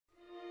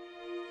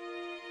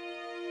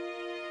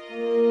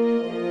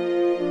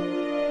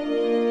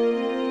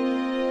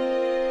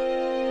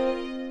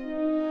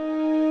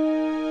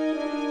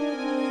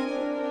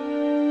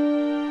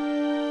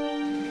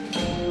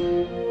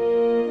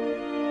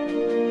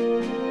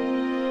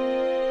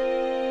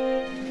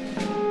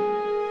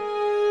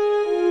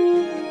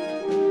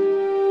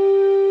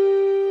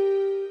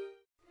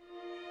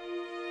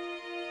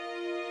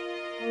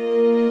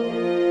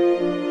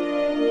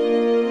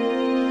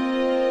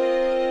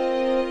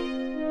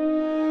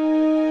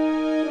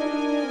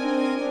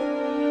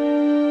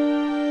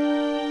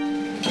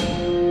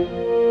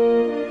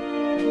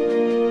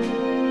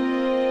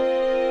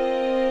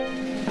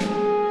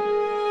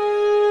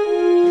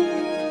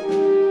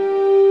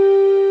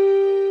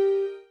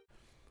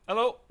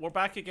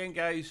Back again,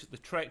 guys. The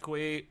Trek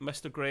Way,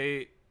 Mr.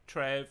 Grey,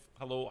 Trev.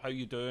 Hello, how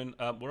you doing?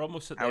 We're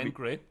almost at the end,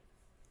 Grey.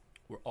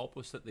 We're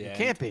almost at the end. It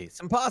can't be. It's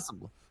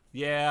impossible.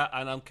 Yeah,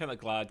 and I'm kind of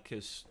glad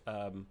because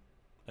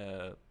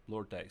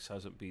Lord Dex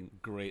hasn't been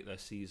great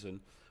this season.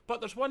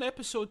 But there's one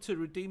episode to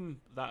redeem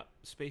that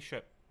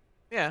spaceship.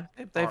 Yeah,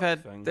 they've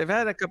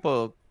had a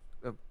couple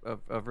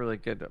of really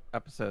good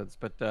episodes,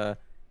 but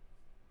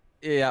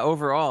yeah,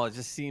 overall it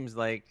just seems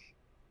like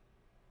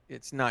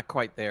it's not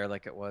quite there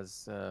like it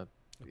was.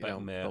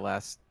 The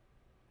last,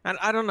 and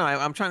I don't know.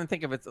 I'm trying to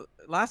think of it.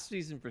 Last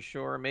season for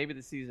sure. Maybe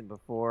the season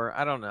before.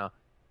 I don't know.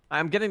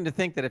 I'm getting to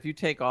think that if you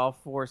take all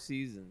 4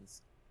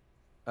 seasons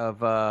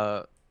of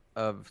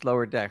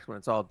Lower Decks when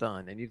it's all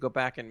done, and you go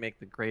back and make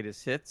the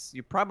greatest hits,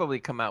 you probably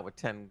come out with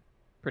 10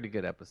 pretty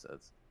good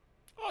episodes.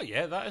 Oh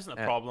yeah, that isn't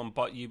a problem.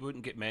 But you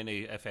wouldn't get many,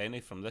 if any,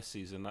 from this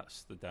season.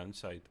 That's the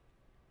downside.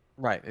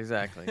 Right.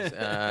 Exactly.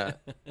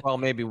 Well,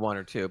 maybe 1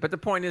 or 2. But the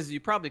point is, you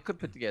probably could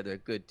put together a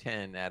good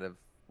 10 out of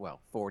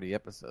 40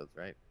 episodes,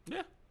 right?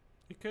 Yeah,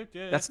 you could.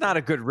 Yeah, that's not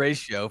a good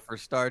ratio for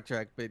Star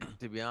Trek, but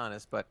to be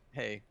honest. But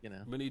hey,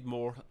 we need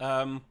more.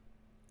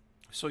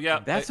 So yeah,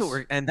 that's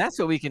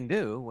what we can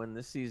do when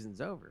this season's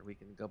over. We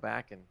can go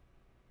back, and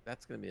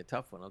that's going to be a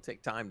tough one. It'll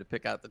take time to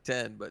pick out the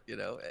 10, but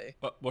hey.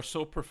 But we're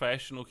so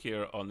professional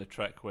here on the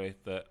Trekway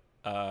that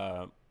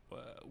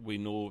we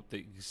know the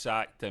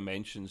exact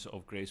dimensions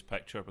of Gray's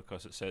picture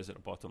because it says at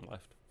the bottom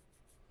left.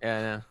 Yeah,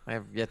 I know. I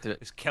have yet to.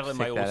 It's killing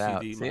my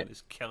OCD, man.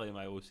 It's killing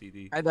my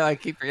OCD. I know. I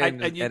keep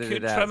forgetting. And you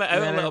could trim it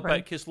out a little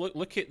bit because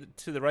look at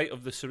to the right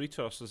of the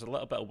Cerritos. There's a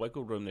little bit of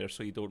wiggle room there,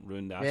 so you don't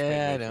ruin the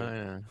aspect. Yeah, I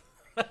know.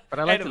 But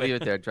I like to leave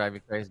it there. Drive me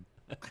crazy.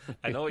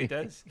 I know he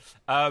does.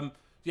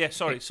 Yeah,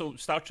 sorry. So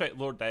Star Trek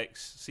Lower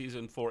Decks,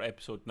 Season 4,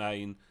 Episode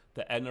 9,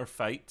 The Inner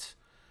Fight.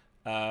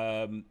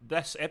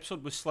 This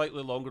episode was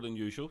slightly longer than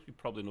usual. You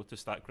probably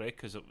noticed that, Greg,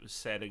 because it was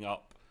setting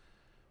up,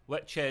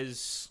 which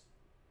is.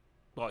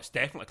 Well, it's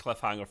definitely a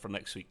cliffhanger for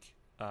next week.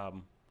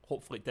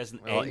 Hopefully, it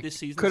doesn't end this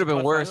season. Could have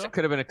been worse. It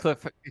could have been a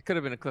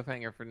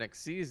cliffhanger for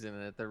next season.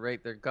 And at the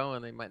rate they're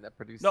going, they might not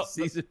produce the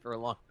season for a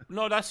long time.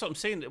 No, that's what I'm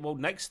saying. Well,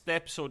 next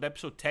episode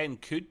 10,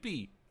 could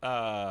be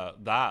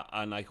that,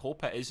 and I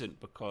hope it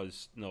isn't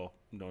because no.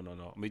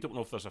 We don't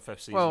know if there's a 5th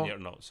season yet or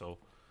not. So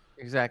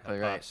exactly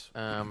right.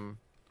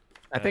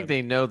 I think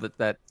they know that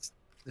the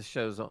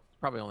show's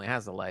probably only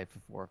has a life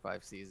of 4 or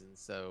 5 seasons.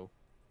 So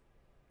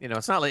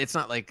it's not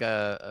like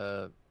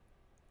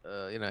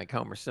like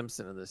Homer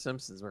Simpson of The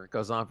Simpsons, where it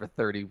goes on for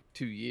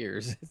 32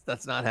 years.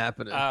 That's not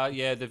happening.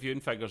 Yeah, the viewing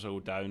figures will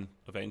go down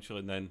eventually,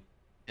 and then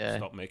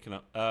stop making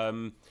it.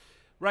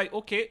 Right,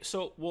 okay.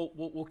 So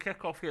we'll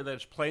kick off here.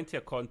 There's plenty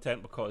of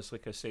content because,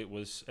 like I say, it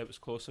was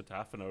closer to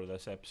half an hour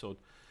this episode.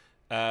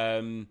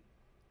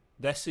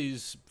 This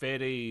is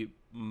very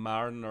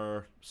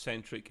Mariner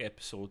centric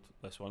episode.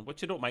 This one,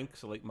 which I don't mind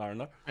because I like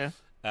Mariner. Yeah.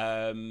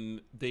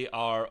 They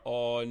are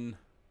on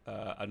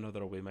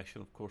another away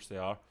mission, of course they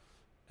are.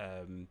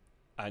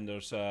 And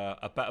there's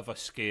a bit of a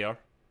scare.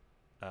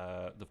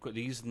 They've got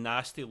these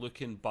nasty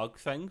looking bug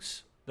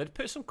things. They'd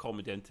put some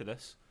comedy into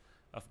this,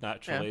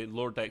 naturally,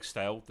 Lower Deck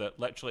style. That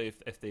literally,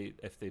 if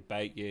they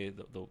bite you,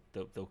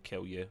 they'll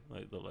kill you.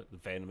 Like the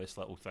venomous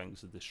little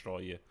things that destroy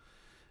you.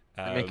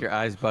 They make your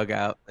eyes bug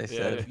out. They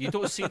said you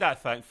don't see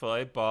that,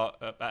 thankfully, but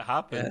it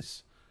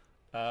happens.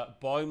 Yeah.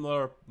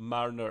 Boimler,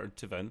 Mariner, and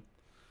Tevin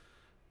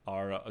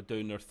are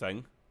doing their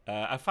thing.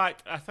 In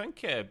fact, I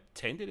think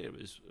Tendere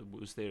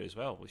was there as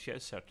well, which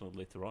is certainly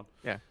later on.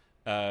 Yeah.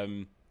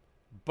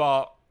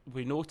 But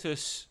we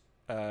notice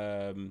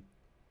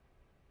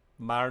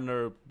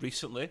Mariner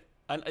recently.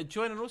 And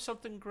Joanne, I know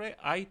something great.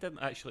 I didn't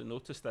actually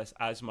notice this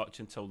as much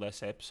until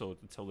this episode,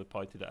 until they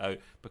pointed it out,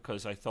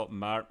 because I thought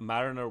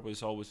Mariner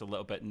was always a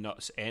little bit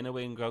nuts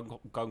anyway in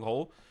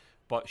Gung-Ho,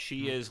 but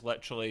she is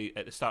literally,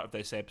 at the start of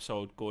this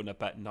episode, going a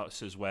bit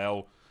nuts as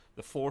well.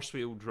 The force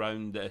field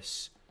round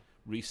this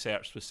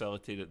research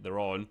facility that they're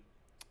on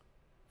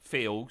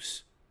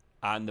fails,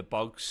 and the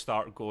bugs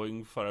start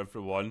going for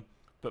everyone,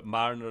 but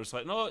Mariner's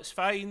like, no, it's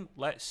fine,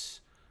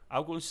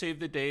 I'll go and save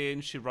the day,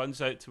 and she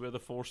runs out to where the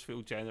force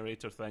field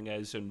generator thing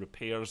is and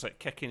repairs it,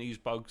 kicking these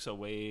bugs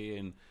away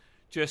and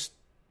just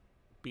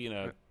being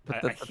a hero.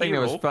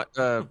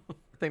 The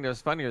thing that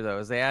was funnier though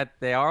is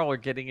they all are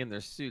getting in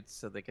their suits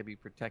so they can be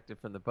protected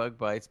from the bug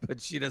bites,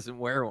 but she doesn't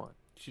wear one.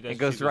 It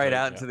goes right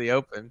out into the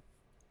open.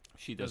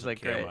 She doesn't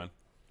care, great.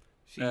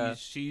 Man.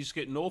 She's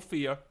got no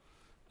fear,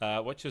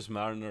 which is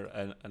Mariner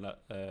and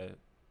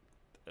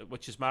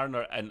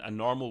a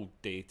normal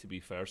day, to be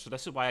fair. So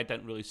this is why I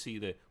didn't really see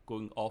the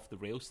going off the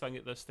rails thing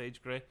at this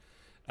stage, Gray.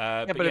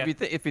 But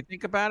if you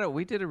think about it,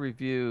 we did a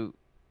review.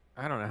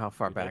 I don't know how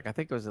far back. I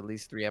think it was at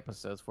least 4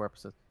 episodes,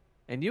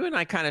 and you and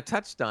I kind of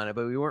touched on it,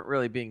 but we weren't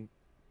really being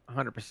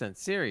 100%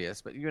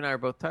 serious. But you and I were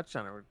both touched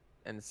on it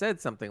and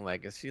said something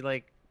like, "Is she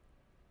like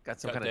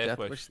got some kind of death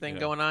wish thing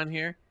going on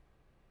here?"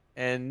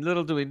 And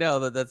little do we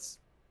know that that's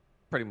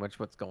pretty much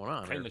what's going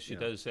on. Kind of, she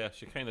does. Yeah,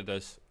 she kind of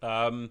does.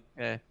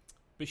 Yeah.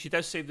 But she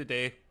does save the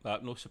day.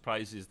 No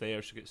surprises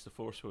there. She gets the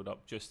force field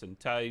up just in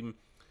time.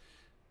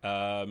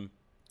 And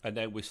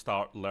then we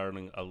start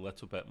learning a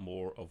little bit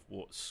more of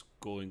what's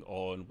going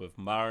on with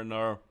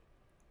Mariner.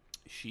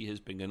 She has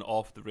been going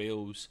off the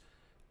rails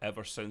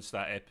ever since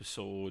that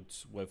episode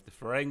with the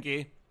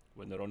Ferengi,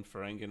 when they're on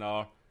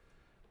Ferenginar.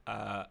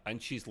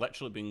 And she's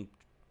literally been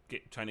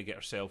trying to get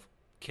herself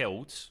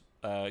killed.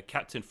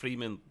 Captain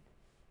Freeman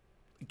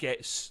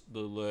gets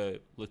the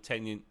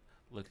lieutenant?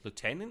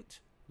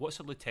 What's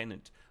a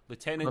lieutenant?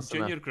 Lieutenant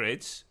junior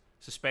grades.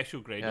 It's a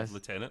special grade of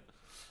lieutenant.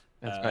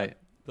 That's right.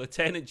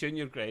 Lieutenant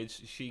junior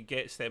grades. She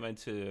gets them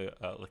into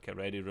like a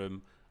ready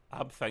room.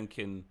 I'm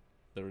thinking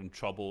they're in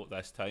trouble at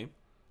this time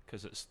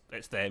because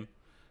it's them.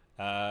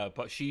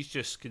 But she's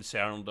just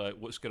concerned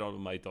what's going on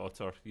with my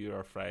daughter. You're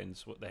our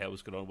friends. What the hell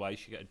is going on? Why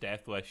she got a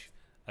death wish?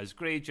 As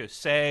Gray just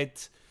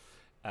said.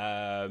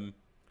 And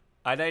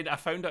then I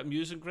found it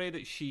amusing, Gray,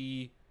 that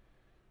she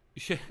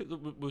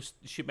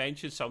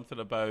mentioned something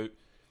about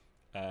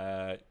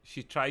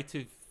she tried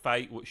to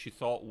fight what she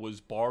thought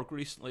was Borg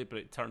recently, but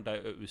it turned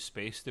out it was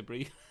space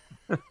debris.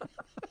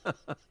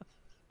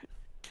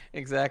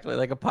 Exactly,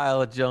 like a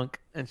pile of junk,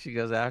 and she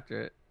goes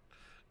after it.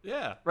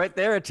 Yeah, right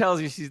there it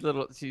tells you she's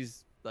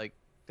like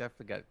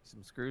definitely got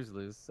some screws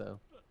loose. So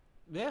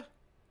yeah,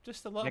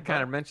 just a little. I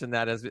kind of mentioned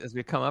that as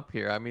we come up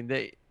here. I mean,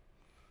 this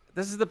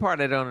is the part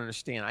I don't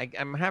understand.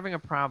 I'm having a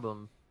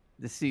problem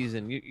this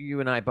season. You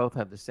and I both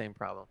have the same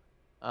problem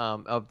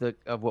of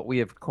what we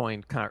have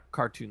coined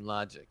cartoon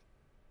logic.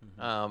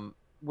 Mm-hmm.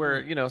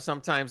 Where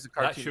sometimes the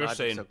cartoon that's your logic.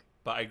 Saying,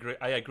 but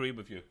I agree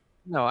with you.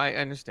 No, I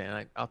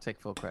understand. I'll take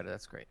full credit.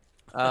 That's great.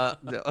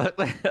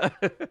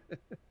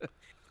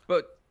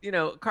 But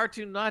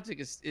cartoon logic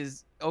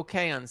is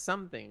okay on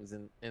some things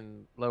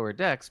in lower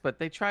decks, but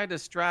they try to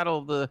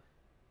straddle the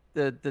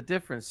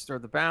difference or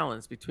the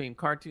balance between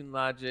cartoon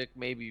logic,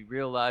 maybe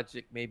real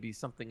logic, maybe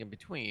something in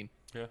between.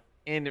 Yeah.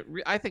 And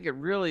I think it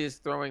really is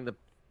throwing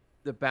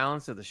the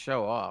balance of the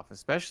show off,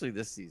 especially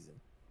this season.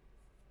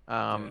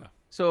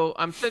 So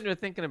I'm sitting there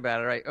thinking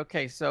about it, right?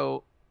 Okay,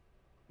 so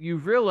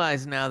you've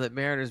realized now that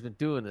Mariner's been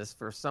doing this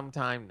for some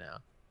time now.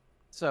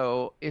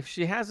 So if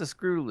she has a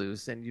screw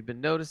loose and you've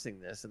been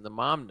noticing this and the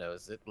mom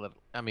knows it,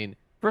 I mean,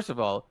 first of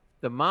all,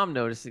 the mom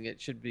noticing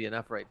it should be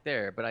enough right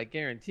there. But I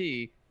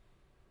guarantee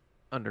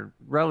under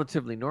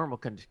relatively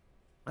normal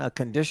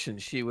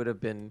conditions, she would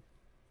have been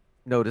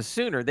noticed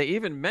sooner. They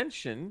even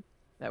mention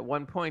at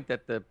one point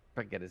that I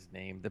forget his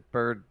name, the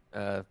bird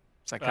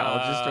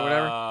psychologist or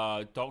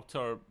whatever.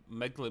 Dr.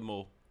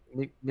 Miglimu.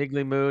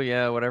 Miglimu,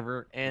 yeah,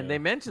 whatever. And they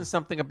mentioned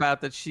something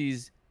about that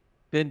she's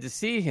been to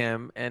see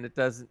him and it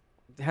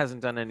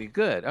hasn't done any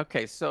good.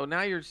 Okay, so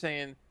now you're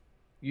saying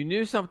you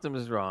knew something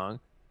was wrong.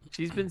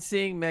 She's been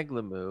seeing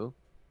Miglimu,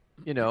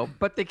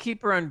 but they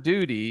keep her on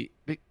duty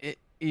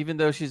even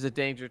though she's a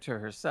danger to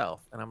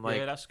herself. And I'm like,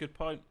 yeah, that's a good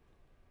point.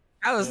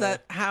 How is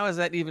that? How is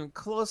that even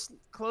close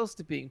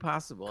to being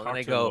possible? Cartoon and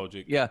I go,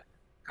 logic. Yeah,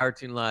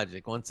 cartoon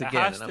logic once again. It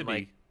has and I'm to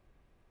like,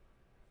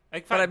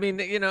 be. But I mean,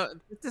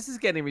 this is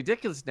getting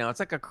ridiculous now. It's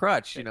like a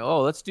crutch,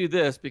 Oh, let's do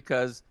this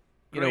because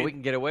we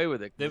can get away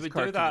with it. They would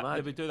do that.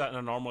 Logic. They would do that in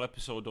a normal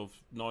episode of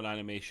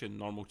non-animation,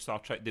 normal Star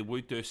Trek. They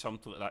would do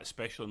something like that,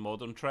 especially in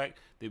modern Trek.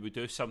 They would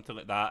do something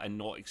like that and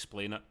not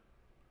explain it.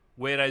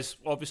 Whereas,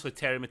 obviously,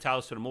 Terry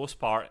Matalas, for the most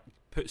part,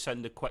 puts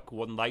in the quick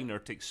one-liner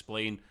to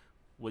explain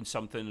when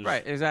something's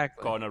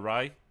gone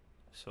awry.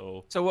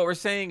 So what we're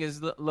saying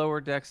is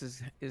Lower Decks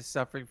is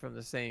suffering from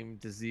the same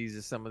disease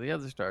as some of the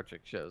other Star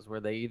Trek shows,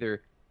 where they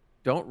either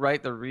don't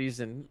write the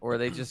reason or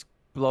they just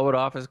blow it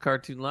off as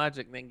cartoon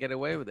logic and then get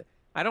away with it.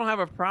 I don't have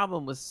a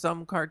problem with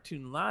some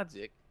cartoon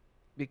logic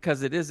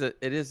because it is a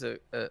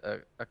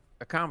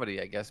comedy,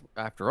 I guess,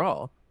 after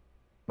all.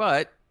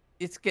 But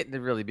it's getting to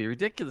really be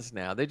ridiculous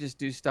now. They just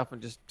do stuff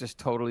and just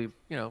totally,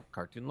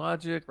 cartoon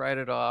logic, write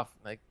it off.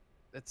 Like,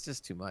 that's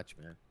just too much,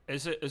 man.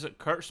 Is it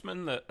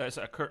Kurtzman? Is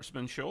it a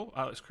Kurtzman show?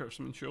 Alex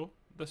Kurtzman show?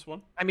 This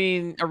one? I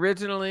mean,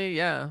 originally,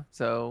 yeah.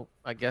 So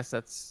I guess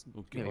that's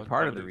maybe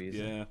part of the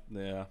reason.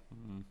 Yeah.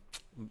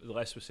 The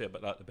less we say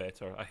about that, the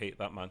better. I hate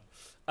that man.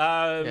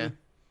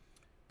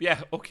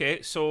 Yeah.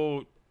 Okay.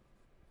 So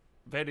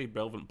very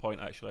relevant point,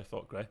 actually. I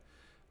thought, Gray.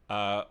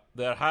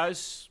 There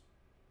has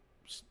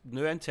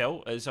new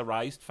intel has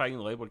arrived.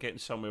 Finally, we're getting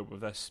somewhere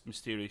with this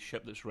mysterious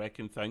ship that's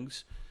wrecking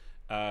things.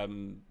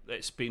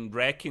 It's been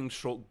wrecking,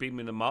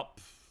 beaming them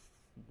up.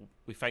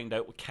 We find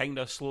out kind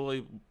of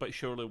slowly but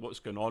surely what's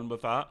going on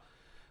with that.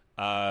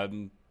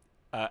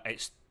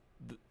 it's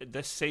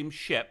this same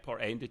ship or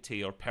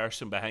entity or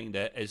person behind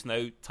it is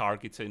now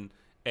targeting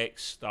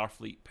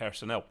ex-Starfleet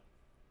personnel.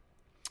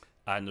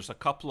 And there's a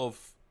couple of...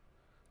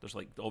 There's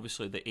like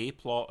obviously the A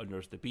plot and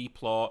there's the B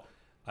plot,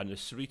 and the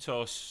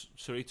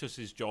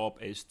Cerritos' job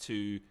is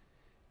to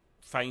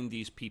find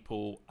these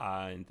people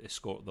and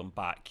escort them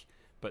back.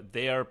 But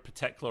their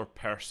particular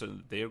person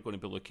that they're going to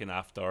be looking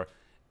after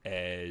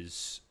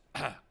is,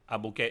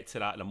 and we'll get to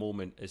that in a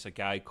moment, is a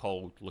guy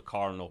called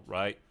Locarno,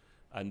 right?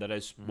 And there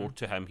is more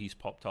to him. He's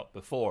popped up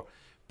before.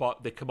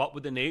 But they come up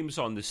with the names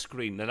on the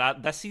screen.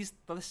 And this is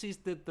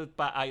the bit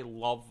I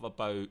love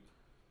about...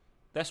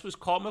 This was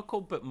comical,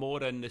 but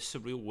more in the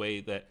surreal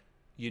way that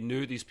you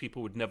knew these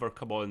people would never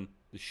come on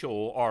the show,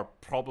 or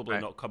probably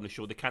not come on the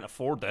show. They can't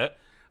afford it,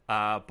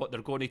 but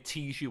they're going to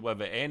tease you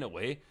with it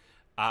anyway.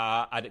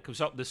 And it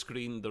comes up the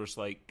screen. There's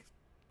like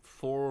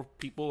 4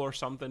 people or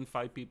something,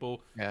 5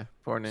 people. Yeah,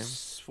 4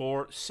 names.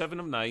 7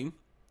 of 9.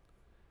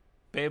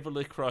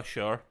 Beverly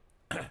Crusher,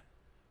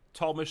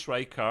 Thomas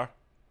Riker,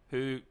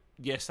 who,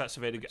 yes, that's a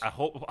very good... I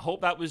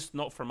hope that was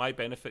not for my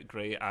benefit,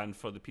 Gray, and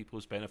for the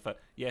people's benefit.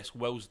 Yes,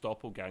 Will's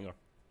doppelganger,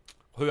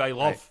 who I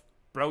love. Right.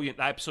 Brilliant.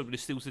 That episode where he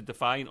steals the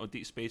Defiant on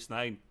Deep Space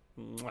Nine.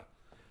 Mwah.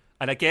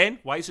 And again,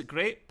 why is it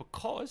great?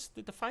 Because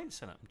the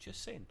Defiant's in it. I'm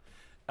just saying.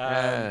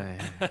 There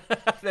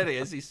he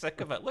is. He's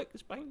sick of it. Look,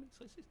 it's behind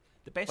us.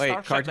 The best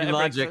starship that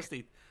ever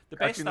existed. The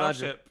best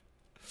starship.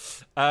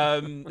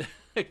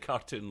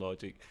 Cartoon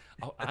logic.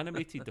 Oh,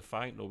 animated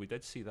Defiant. No, we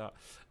did see that.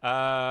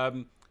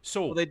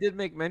 So they did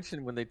make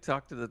mention when they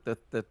talked to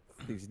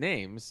these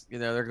names.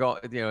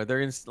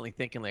 They're instantly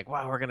thinking like,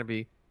 "Wow, we're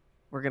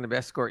gonna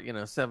escort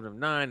 7 of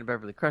 9 and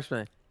Beverly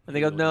Crusher." And they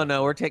go,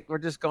 "No, we're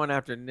just going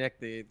after Nick,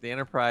 the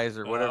Enterprise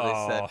or whatever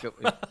they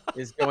said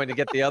is going to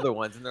get the other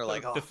ones." And they're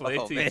like,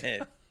 "Oh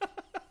man."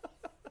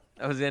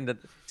 I was into.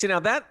 See, now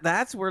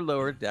that's where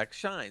Lower Deck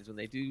shines when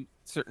they do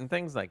certain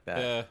things like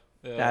that.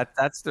 Yeah.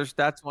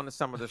 That's one of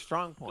some of their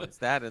strong points.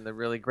 That and the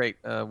really great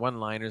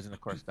one-liners, and of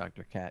course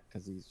Dr. Cat,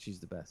 because she's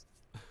the best.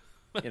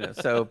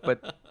 So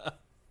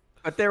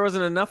but there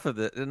wasn't enough of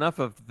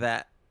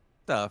that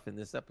stuff in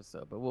this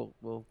episode. But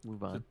we'll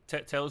move on. So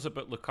tell us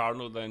about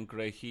Locarno then,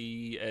 Gray.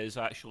 He is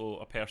actually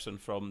a person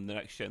from the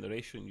Next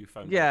Generation. You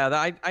found? Yeah,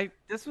 I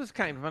this was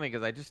kind of funny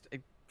because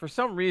for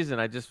some reason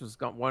I just was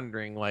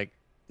wondering, like,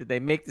 did they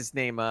make this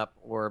name up,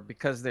 or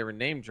because they were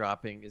name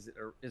dropping, is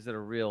it a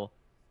real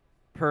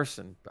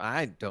person?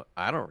 I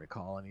don't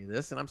recall any of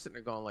this, and I'm sitting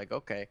there going like,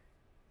 okay.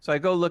 So I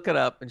go look it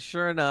up, and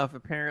sure enough,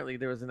 apparently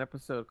there was an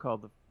episode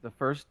called The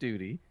First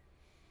Duty,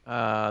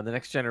 The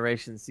Next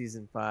Generation,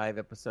 Season 5,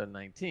 Episode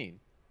 19.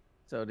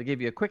 So to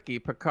give you a quickie,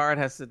 Picard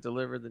has to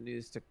deliver the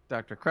news to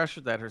Dr.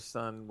 Crusher that her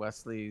son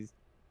Wesley's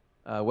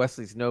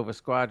Nova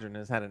Squadron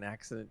has had an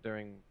accident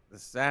during the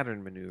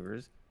Saturn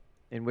maneuvers,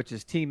 in which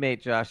his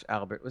teammate Josh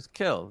Albert was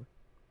killed.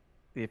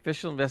 The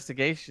official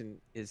investigation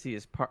he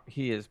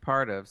is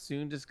part of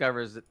soon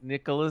discovers that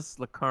Nicholas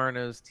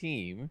Locarno's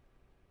team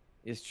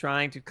is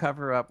trying to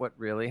cover up what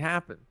really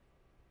happened.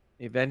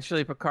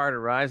 Eventually, Picard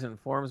arrives and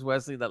informs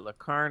Wesley that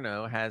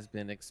Locarno has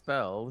been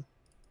expelled.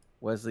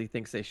 Wesley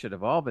thinks they should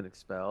have all been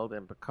expelled,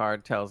 and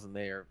Picard tells them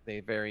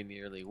they very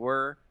nearly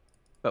were,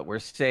 but were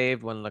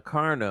saved when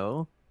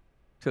Locarno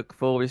took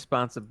full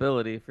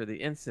responsibility for the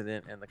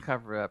incident and the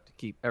cover-up to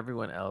keep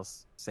everyone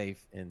else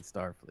safe in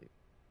Starfleet.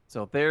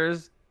 So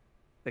there's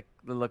the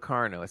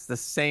Locarno. It's the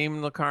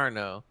same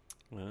Locarno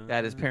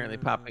that is apparently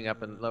popping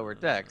up in Lower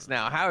Decks.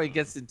 Now, how he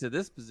gets into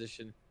this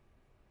position,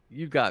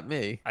 you got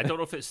me. I don't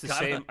know if it's the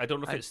same. I don't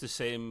know if it's the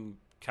same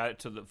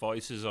character that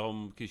voices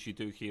him, because you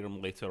do hear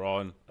him later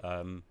on.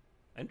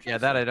 Yeah,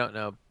 that I don't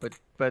know,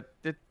 but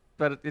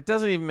it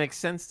doesn't even make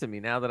sense to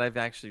me now that I've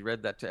actually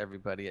read that to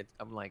everybody.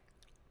 I'm like,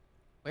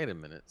 wait a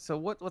minute. So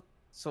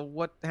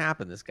what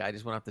happened? This guy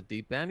just went off the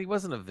deep end. He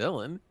wasn't a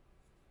villain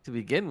to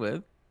begin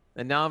with.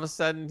 And now all of a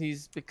sudden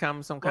he's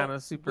become some kind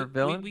of super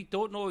villain. We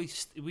don't know.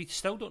 We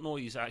still don't know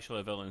he's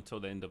actually a villain until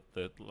the end of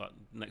the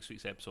next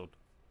week's episode.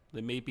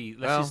 There may be.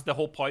 This is the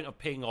whole point of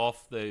paying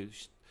off the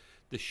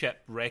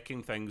ship,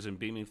 wrecking things and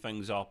beaming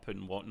things up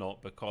and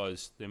whatnot,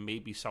 because there may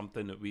be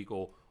something that we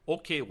go,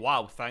 okay,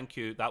 wow, thank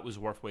you, that was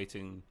worth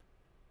waiting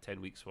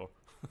 10 weeks for.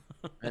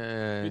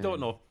 We don't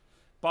know.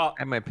 But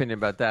I have my opinion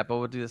about that, but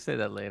we'll say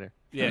that later.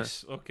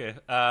 Yes. Okay.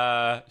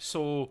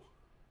 So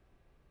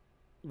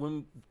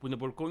when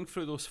we're going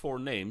through those 4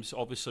 names,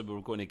 obviously we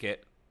were going to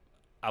get.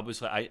 I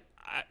was like,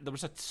 there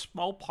was a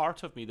small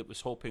part of me that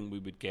was hoping we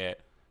would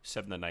get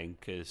 7 of 9,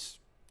 because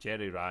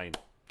Jerry Ryan.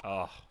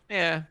 Oh,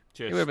 yeah.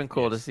 It would have been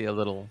cool to see a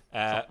little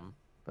something.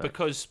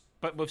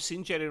 But we've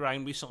seen Jerry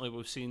Ryan recently.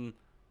 We've seen.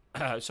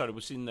 We've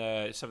seen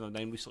 7 of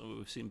 9 recently.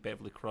 We've seen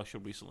Beverly Crusher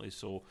recently.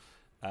 So,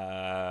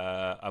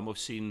 and we've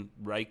seen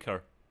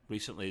Riker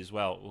recently as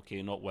well.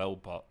 Okay, not Will,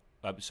 but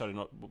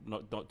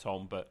not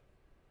Tom, but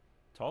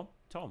Tom.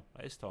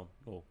 It is Tom.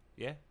 Oh,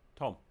 yeah,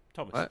 Thomas.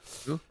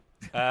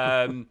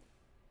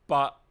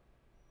 But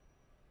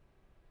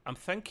I'm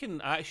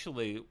thinking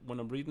actually when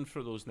I'm reading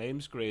through those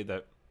names, Gray,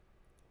 that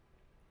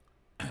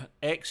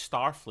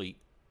ex-Starfleet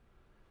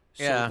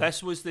So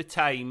this was the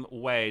time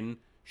when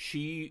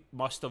she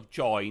must have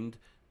joined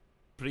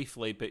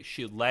briefly, but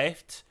she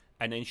left,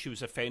 and then she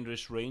was a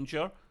Fenris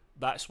Ranger.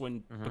 That's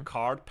when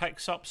Picard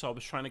picks up. So I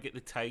was trying to get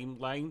the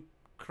timeline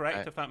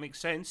correct, if that makes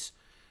sense.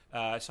 So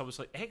I was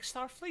like,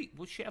 ex-Starfleet?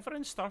 Was she ever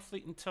in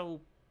Starfleet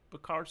until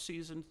Picard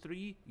season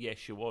 3? Yes,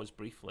 she was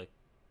briefly.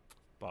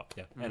 But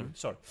yeah, anyway,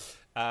 sorry.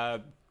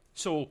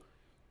 So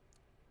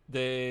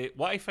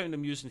what I found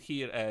amusing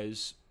here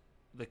is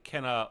the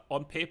kind of,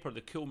 on paper,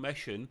 the cool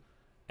mission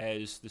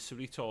is the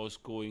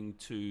Cerritos going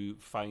to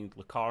find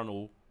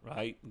Locarno,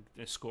 right,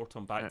 escort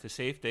him back to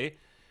safety,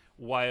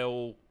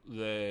 while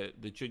the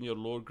junior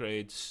lower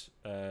grades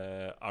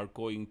are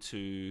going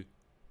to,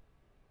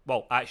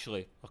 well,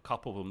 actually, a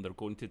couple of them, they're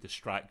going to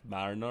distract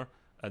Mariner,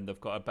 and they've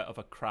got a bit of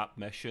a crap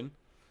mission,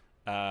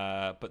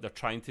 but they're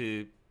trying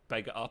to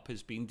big it up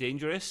as being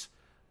dangerous,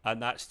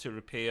 and that's to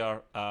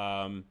repair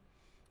a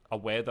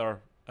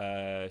weather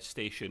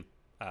station,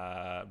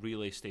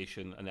 relay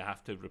station, and they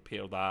have to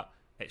repair that.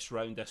 It's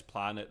round this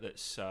planet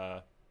that's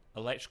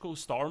electrical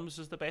storms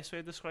is the best way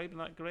of describing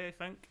that, Gray, I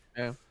think.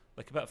 Yeah.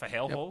 Like a bit of a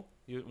hellhole.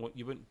 You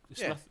wouldn't.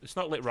 It's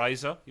not like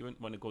Risa. You wouldn't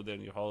want to go there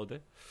on your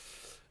holiday.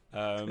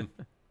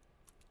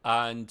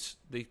 And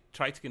they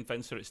try to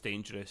convince her it's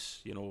dangerous.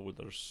 You know,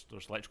 there's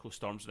electrical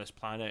storms on this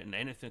planet, and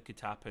anything could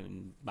happen.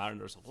 And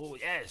Mariner's like, oh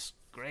yes,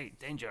 great,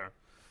 danger.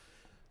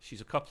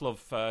 She's a couple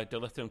of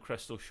dilithium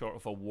crystals short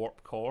of a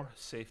warp core,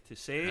 safe to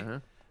say.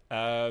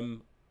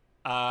 And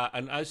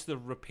as they're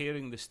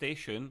repairing the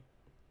station,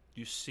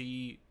 you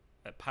see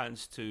it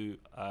pans to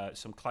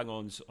some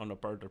Klingons on a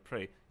bird of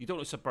prey. You don't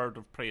know it's a bird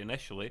of prey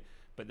initially,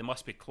 but they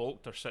must be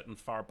cloaked or sitting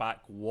far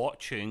back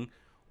watching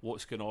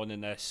what's going on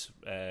in this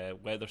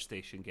weather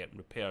station getting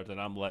repaired.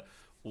 And I'm like,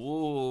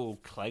 oh,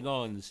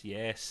 Klingons,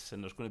 yes.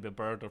 And there's going to be a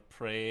bird of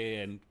prey,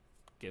 and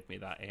give me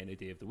that any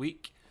day of the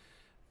week.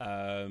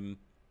 The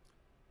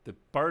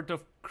bird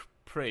of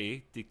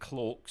prey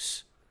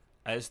decloaks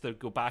as they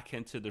go back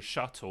into their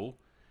shuttle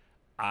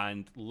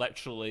and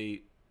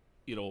literally,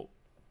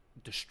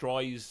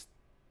 destroys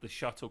the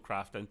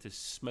shuttlecraft into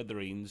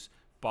smithereens,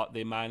 but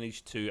they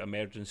manage to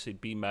emergency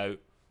beam out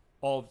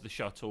of the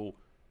shuttle,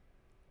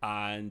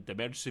 and the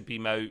emergency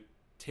beam out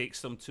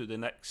takes them to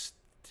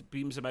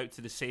beams them out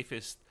to the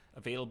safest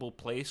available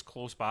place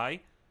close by.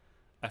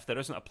 If there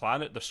isn't a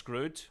planet, they're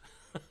screwed.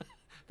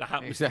 That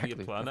happens to be a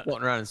planet.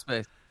 Floating around in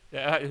space.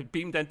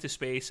 Beamed into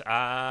space,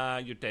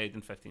 you're dead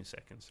in 15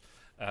 seconds.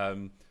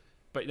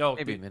 But no,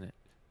 maybe a minute.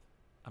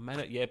 A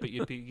minute, yeah, but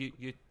you'd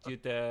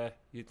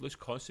lose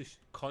consciousness.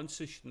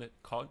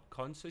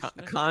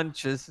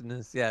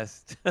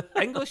 Yes.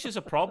 English is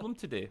a problem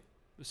today.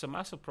 It's a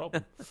massive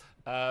problem.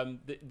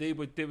 They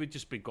would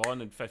just be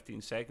gone in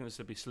 15 seconds.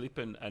 They'd be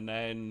sleeping, and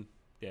then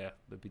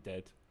they'd be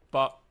dead.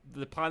 But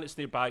the planet's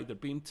nearby. They're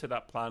beamed to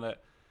that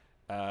planet,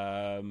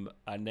 and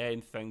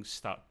then things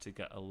start to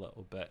get a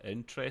little bit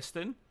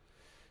interesting.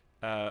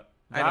 I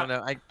don't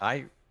know.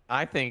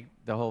 I think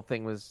the whole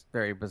thing was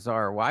very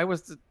bizarre. Why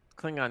was the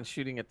Klingon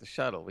shooting at the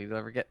shuttle? We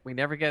never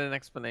get an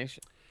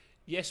explanation.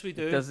 Yes, we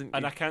do.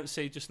 I can't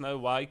say just now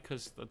why,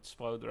 because that'd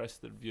spoil the rest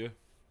of the review.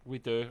 We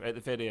do at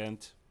the very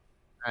end.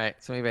 All right,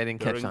 so maybe I didn't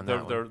catch on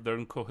that one. They're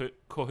in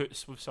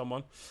cahoots with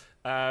someone.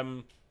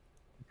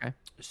 Okay.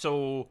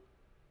 So,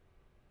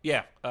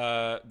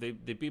 they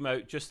beam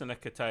out just in the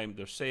nick of time.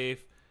 They're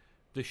safe.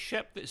 The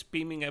ship that's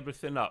beaming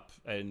everything up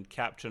and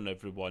capturing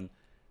everyone,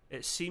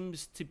 it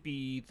seems to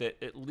be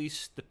that at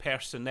least the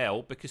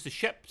personnel, because the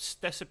ships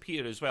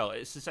disappear as well.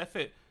 It's as if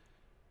it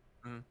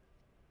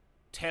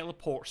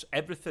teleports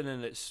everything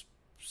in its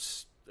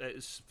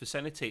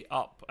vicinity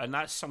up, and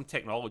that's some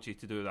technology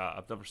to do that.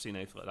 I've never seen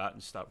anything like that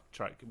in Star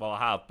Trek. Well, I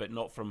have, but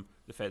not from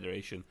the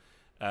Federation.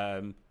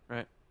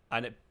 Right.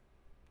 And it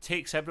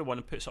takes everyone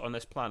and puts it on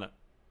this planet.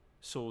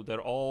 So they're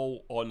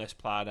all on this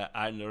planet,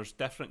 and there's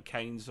different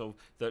kinds of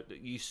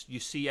you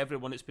see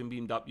everyone that's been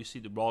beamed up. You see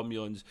the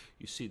Romulans,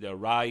 you see the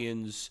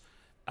Orions.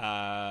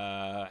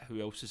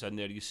 Who else is in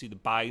there? You see the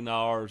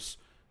Binars,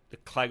 the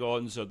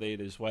Klingons are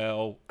there as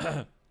well.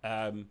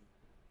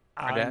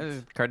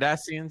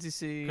 Cardassians, you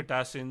see.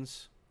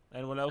 Cardassians.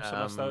 Anyone else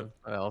I missed out?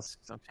 What else?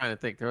 I'm trying to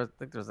think. I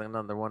think there's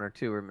another one or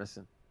two we're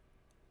missing.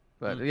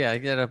 But they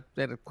had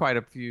quite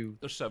a few.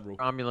 There's several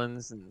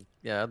Romulans and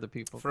other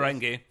people.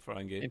 Ferengi,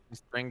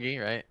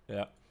 right?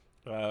 Yeah.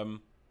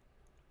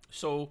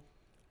 So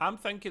I'm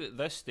thinking at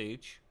this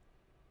stage,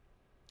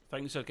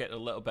 things are getting a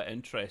little bit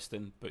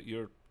interesting, but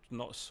you're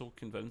not so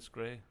convinced,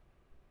 Gray.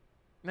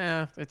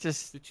 Nah, it's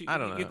just I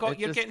don't know.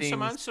 You're getting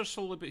some answers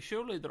slowly but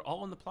surely. They're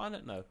all on the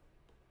planet now.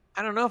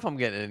 I don't know if I'm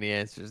getting any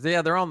answers.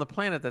 Yeah, they're on the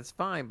planet. That's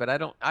fine, but I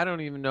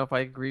don't even know if I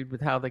agreed with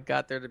how they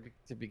got there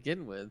to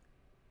begin with.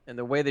 And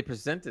the way they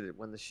presented it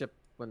when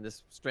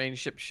this strange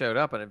ship showed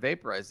up and it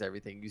vaporized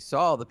everything, you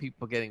saw the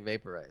people getting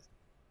vaporized.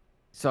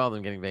 You saw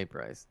them getting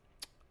vaporized.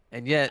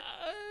 And yet,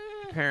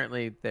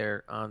 apparently,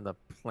 they're on the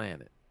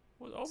planet.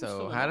 Well,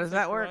 so how does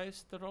that work?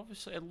 They're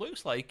obviously, it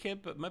looks like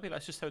it, but maybe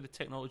that's just how the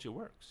technology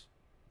works.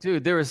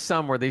 Dude, there was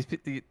some where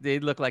they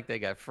look like they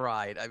got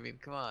fried. I mean,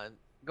 come on.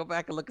 Go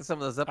back and look at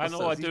some of those I episodes.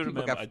 know. I These do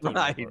people remember. got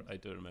fried. I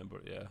do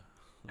remember. Yeah.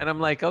 And I'm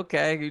like,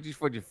 okay,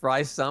 would you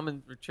fry some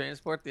and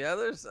transport the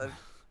others?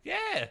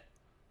 Yeah.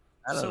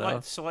 I don't know.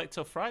 Select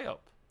till fry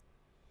up.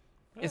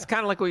 Yeah. It's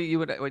kind of like what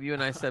you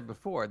and I said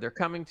before. They're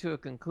coming to a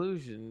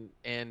conclusion,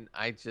 and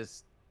I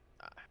just,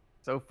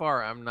 so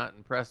far, I'm not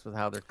impressed with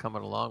how they're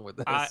coming along with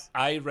this.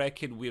 I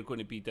reckon we're going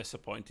to be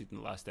disappointed in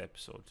the last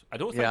episode. I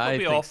don't think it'll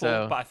be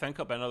awful, but I think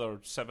it'll be another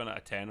 7 out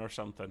of 10 or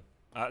something.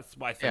 That's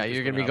what I think. Yeah,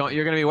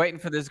 you're gonna be waiting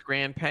for this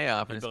grand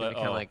payoff, and it's gonna be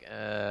kind of like,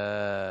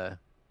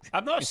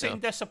 I'm not saying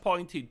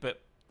disappointed,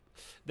 but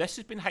this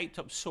has been hyped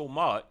up so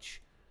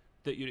much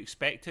that you're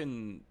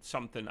expecting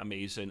something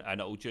amazing,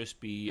 and it'll just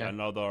be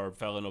another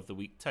villain of the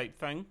week type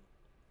thing.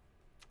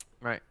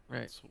 Right.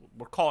 So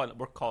we're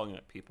calling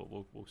it,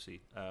 people. We'll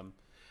see.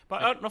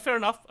 But no, fair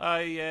enough.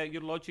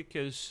 Your logic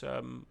is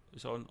on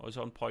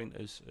point.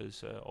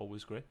 Is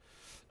always great.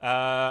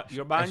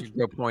 Your man.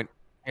 Go point.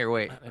 Here,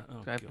 wait.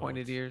 I have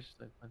pointed ears.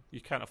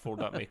 You can't afford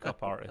that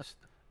makeup artist.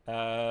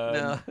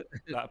 No,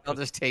 I'll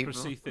just tape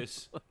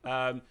Prosthesis.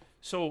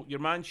 So your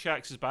man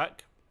Shax is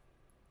back.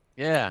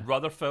 Yeah.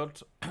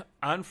 Rutherford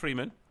and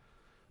Freeman.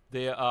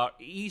 He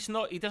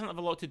doesn't have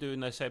a lot to do in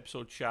this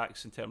episode,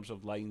 Shax, in terms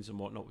of lines and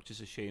whatnot, which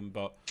is a shame.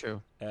 But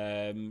true.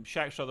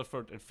 Shax,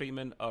 Rutherford, and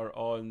Freeman are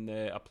on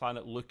a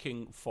planet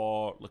looking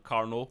for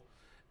Locarno,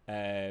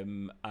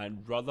 and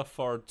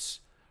Rutherford's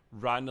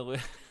randomly.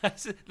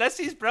 This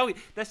is brilliant.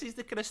 This is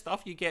the kind of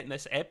stuff you get in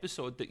this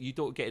episode that you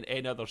don't get in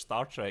any other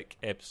Star Trek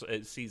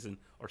season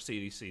or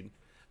series scene,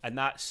 and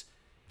that's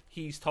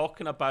he's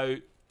talking about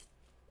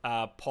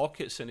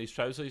pockets in his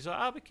trousers. He's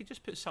like, we could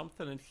just put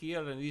something in here,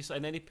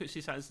 and then he puts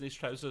his hands in his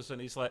trousers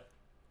and he's like,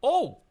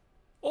 oh,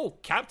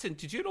 Captain,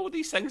 did you know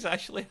these things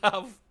actually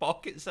have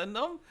pockets in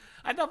them?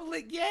 And I'm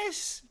like,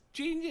 yes,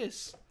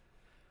 genius.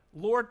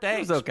 Lower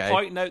Decks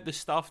pointing out the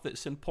stuff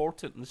that's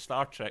important in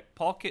Star Trek.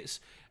 Pockets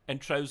in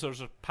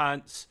trousers or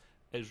pants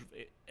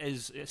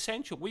is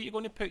essential. Where are you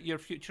going to put your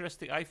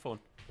futuristic iPhone?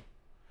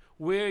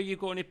 Where are you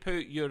going to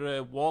put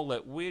your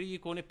wallet? Where are you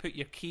going to put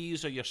your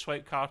keys or your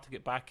swipe card to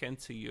get back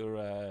into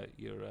your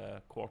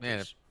quarters?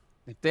 Man,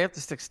 if they have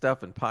to stick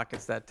stuff in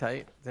pockets that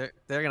tight, they're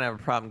gonna have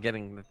a problem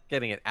getting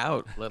it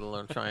out, let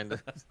alone trying to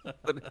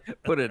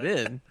put it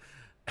in.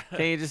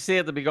 Can you just see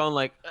it to be going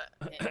like?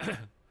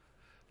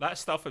 That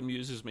stuff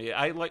amuses me.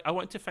 I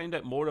want to find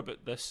out more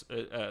about this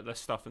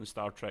stuff in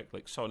Star Trek,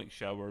 like sonic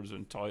showers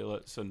and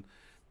toilets, and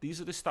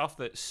these are the stuff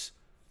that's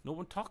no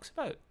one talks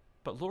about.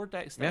 But Lower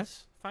Decks does.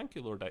 Yes. Thank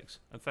you, Lower Decks,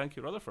 and thank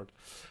you, Rutherford.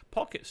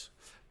 Pockets.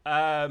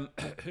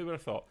 Who would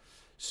have thought?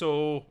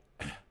 So,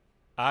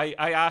 I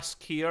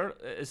ask here: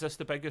 is this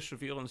the biggest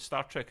reveal in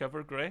Star Trek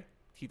ever, Gray?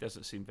 He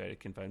doesn't seem very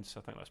convinced.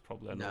 I think that's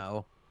probably a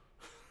no.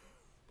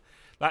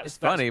 That's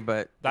funny,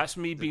 but that's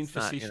me being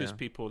facetious,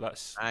 people.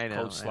 That's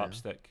called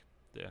slapstick.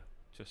 Yeah,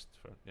 just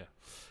for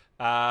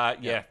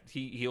yeah.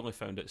 He only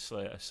found it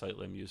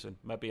slightly amusing.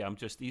 Maybe I'm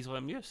just easily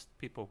amused.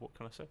 People, what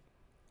can I say?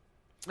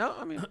 No,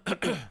 I mean,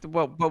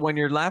 but when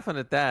you're laughing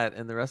at that,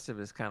 and the rest of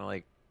it is kind of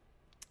like,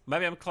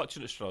 maybe I'm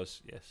clutching at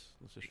straws. Yes,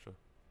 this is true.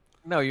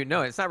 No,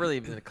 it's not really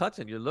even the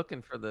clutching. You're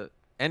looking for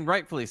and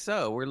rightfully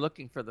so. We're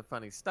looking for the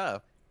funny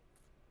stuff,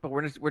 but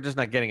we're just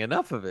not getting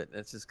enough of it.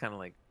 It's just kind of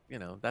like,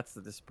 that's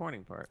the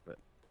disappointing part. But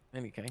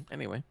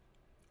anyway,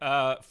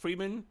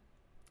 Freeman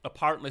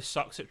apparently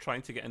sucks at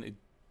trying to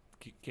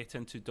get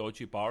into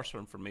dodgy bars for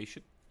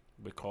information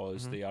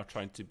because they are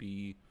trying to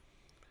be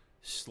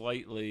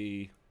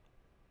slightly.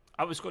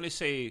 I was going to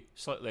say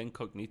slightly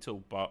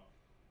incognito, but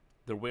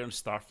they're wearing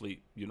Starfleet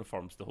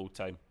uniforms the whole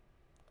time.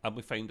 And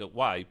we find out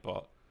why,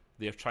 but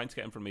they're trying to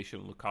get information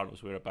on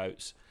Locarno's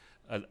whereabouts.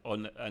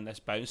 And this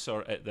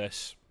bouncer at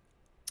this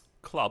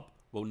club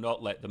will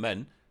not let them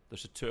in.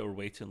 There's a 2-hour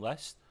waiting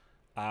list.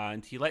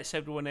 And he lets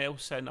everyone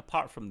else in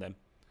apart from them.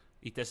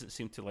 He doesn't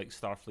seem to like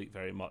Starfleet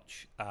very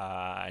much.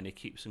 And he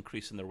keeps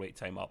increasing their wait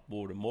time up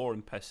more and more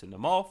and pissing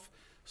them off.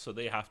 So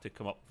they have to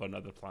come up with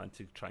another plan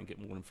to try and get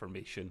more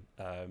information.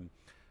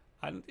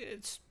 And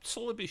it's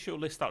slowly but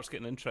surely starts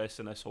getting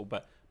interesting, this whole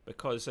bit,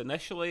 because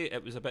initially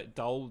it was a bit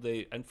dull,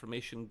 the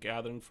information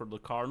gathering for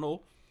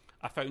Locarno.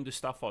 I found the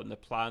stuff on the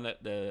planet,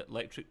 the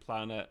electric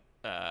planet,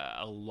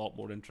 a lot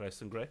more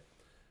interesting, Gray,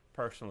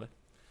 personally.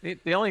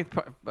 The only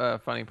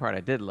funny part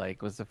I did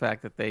like was the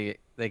fact that they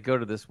go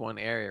to this one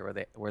area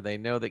where they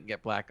know they can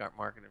get black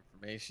market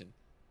information,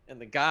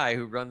 and the guy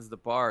who runs the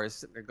bar is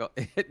sitting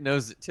there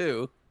knows it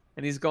too,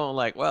 and he's going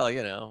like, well,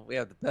 we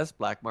have the best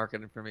black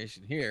market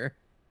information here.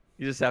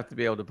 You just have to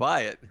be able to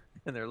buy it.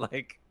 And they're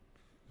like,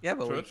 yeah,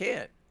 but we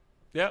can't.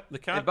 Yeah, they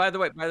can't. And by the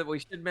way, we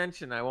should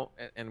mention, I won't,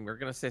 and we're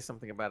going to say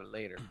something about it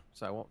later,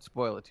 so I won't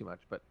spoil it too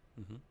much, but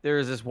there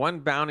is this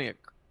one bounty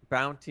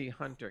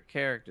hunter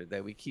character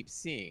that we keep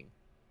seeing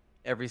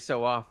every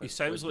so often. He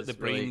sounds like the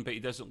Brain, but he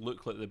doesn't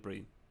look like the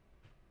Brain.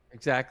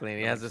 Exactly,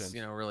 and he has this,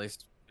 really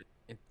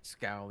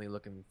scowly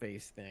looking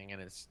face thing, and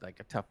it's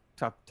like a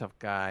tough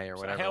guy or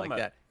whatever like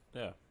that.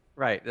 Yeah.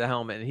 Right, the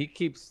helmet, and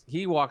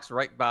he walks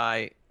right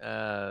by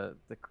the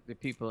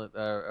people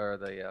or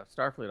the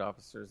Starfleet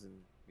officers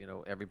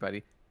and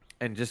everybody,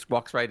 and just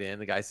walks right in.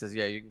 The guy says,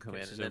 "Yeah, you can come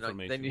in."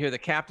 And then you hear the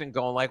captain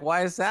going like,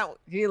 "Why is that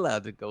he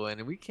allowed to go in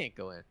and we can't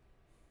go in?"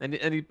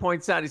 And he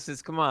points out, he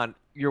says, "Come on,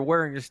 you're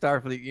wearing your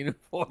Starfleet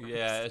uniform."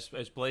 Yeah,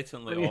 it's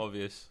blatantly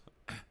obvious.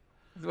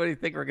 What do you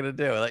think we're gonna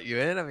do? Let you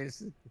in? I mean,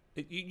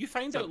 you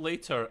find out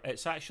later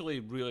it's actually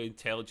really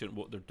intelligent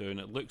what they're doing.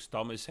 It looks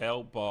dumb as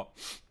hell, but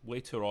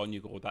later on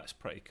you go, "That's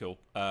pretty cool."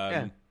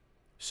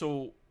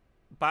 So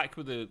back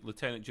with the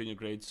lieutenant junior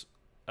grades,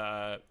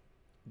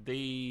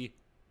 they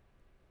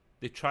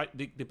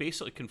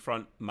basically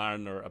confront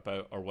Mariner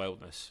about her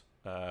wildness,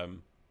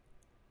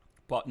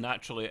 but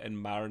naturally in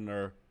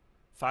Mariner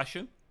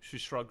fashion, she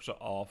shrugs it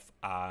off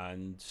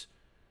and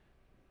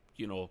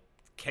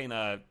kind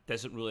of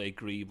doesn't really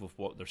agree with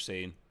what they're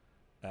saying.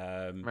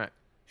 Right.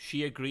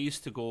 She agrees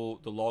to go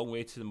the long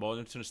way to the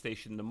monitoring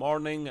station in the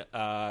morning.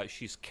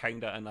 She's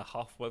kind of in a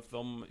huff with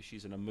them.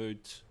 She's in a mood.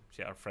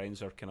 Her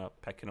friends are kind of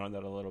picking on her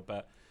a little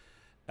bit.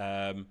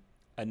 And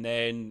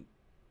then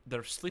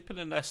they're sleeping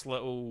in this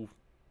little...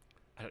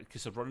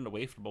 Because they're running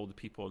away from all the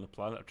people on the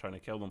planet that are trying to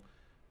kill them.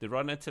 They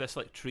run into this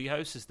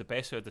treehouse is the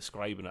best way of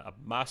describing it. A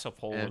massive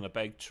hole in a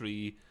big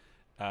tree.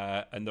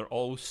 And they're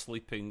all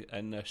sleeping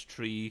in this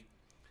tree.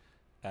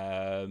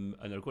 And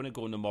they're going to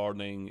go in the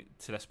morning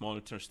to this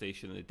monitoring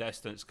station in the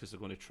distance because they're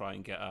going to try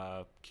and get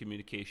a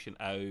communication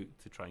out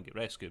to try and get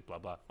rescued, blah,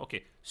 blah.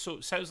 Okay, so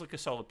it sounds like a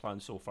solid plan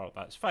so far.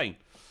 That's fine.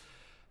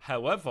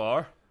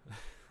 However,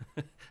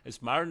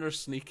 as Mariner's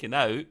sneaking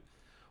out,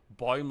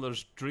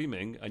 Boimler's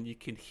dreaming, and you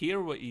can hear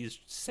what he's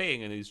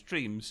saying in his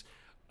dreams,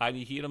 and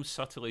you hear him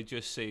subtly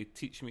just say,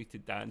 "Teach me to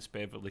dance,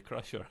 Beverly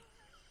Crusher."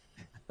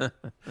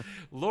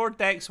 Lord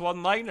Deck's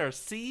one-liner.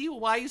 See,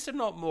 why is there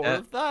not more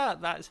of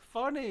that? That's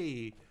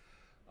funny.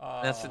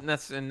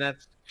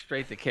 That's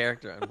straight to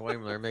character on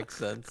Boimler. Makes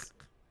sense.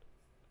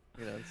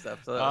 And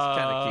stuff. So that was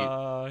kind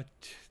of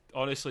cute.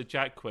 Honestly,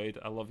 Jack Quaid,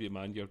 I love you,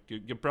 man.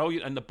 You're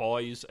brilliant in The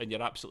Boys, and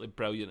you're absolutely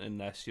brilliant in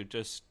this. You're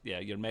just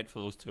you're meant for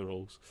those two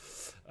roles.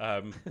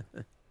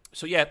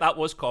 So that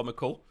was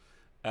comical.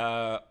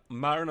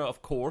 Mariner,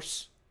 of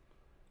course,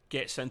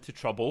 gets into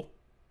trouble.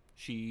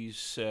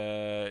 She's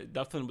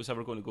nothing was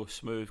ever going to go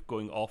smooth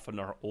going off on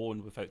her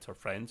own without her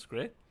friends,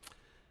 great.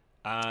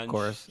 And of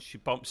course. She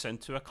bumps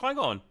into a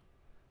Klingon,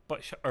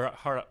 but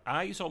her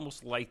eyes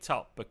almost light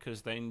up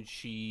because then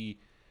she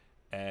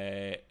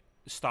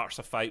starts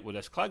a fight with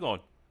this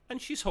Klingon,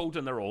 and she's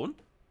holding her own.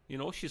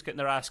 She's getting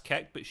her ass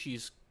kicked, but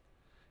she's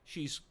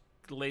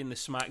laying the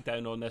smack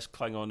down on this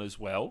Klingon as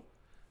well,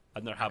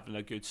 and they're having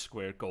a good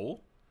square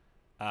go.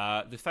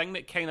 The thing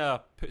that kind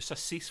of puts a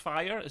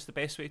ceasefire, is the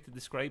best way to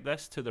describe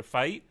this, to their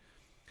fight,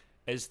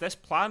 is this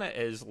planet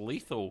is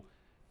lethal.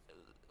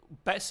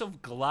 Bits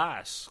of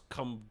glass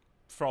come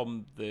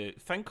from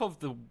think of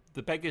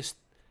the biggest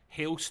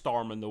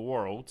hailstorm in the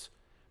world,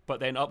 but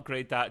then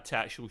upgrade that to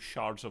actual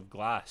shards of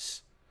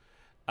glass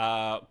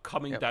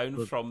coming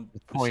down from the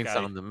points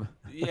sky. On them.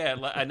 Yeah,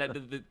 and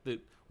the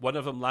one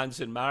of them lands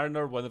in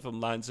Mariner, one of them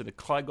lands in a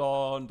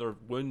Klingon. They're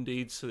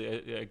wounded, so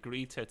they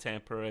agree to a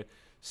temporary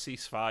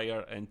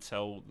ceasefire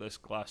until this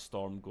glass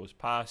storm goes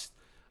past.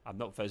 I'm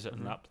not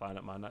visiting that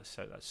planet, man. That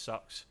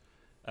sucks.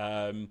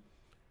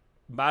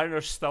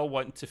 Mariner's still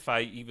wanting to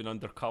fight even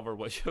undercover,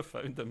 which I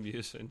found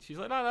amusing. She's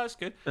like, "No, that's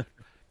good."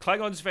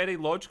 Klingon's very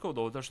logical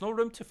though. There's no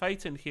room to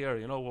fight in here.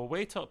 We'll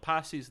wait till it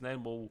passes and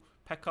then we'll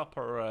pick up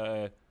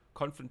our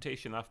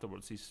confrontation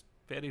afterwards. He's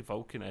very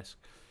Vulcan-esque.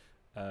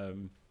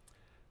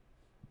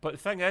 But the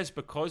thing is,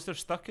 because they're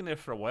stuck in there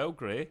for a while,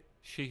 Gray,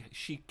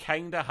 she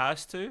kind of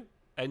has to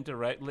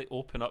indirectly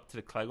open up to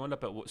the Klingon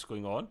about what's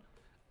going on,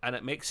 and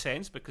it makes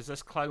sense because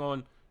this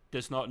Klingon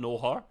does not know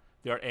her.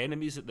 They are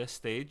enemies at this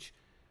stage.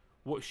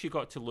 What's she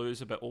got to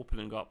lose about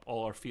opening up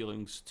all her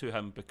feelings to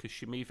him? Because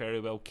she may very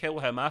well kill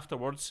him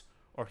afterwards,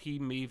 or he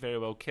may very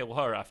well kill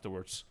her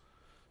afterwards.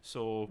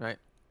 So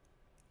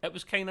it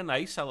was kind of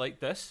nice. I like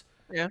this.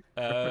 Yeah.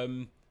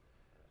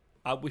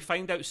 We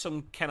find out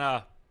some kind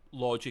of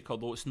logic,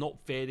 although it's not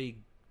very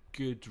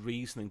good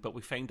reasoning, but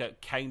we find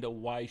out kind of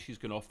why she's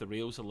going off the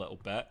rails a little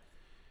bit.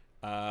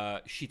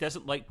 She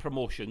doesn't like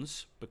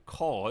promotions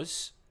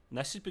because, and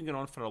this has been going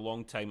on for a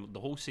long time,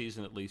 the whole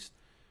season at least,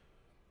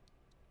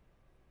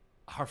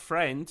 her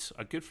friend,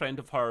 a good friend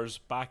of hers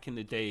back in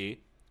the day,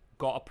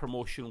 got a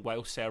promotion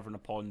while serving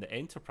upon the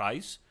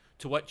Enterprise,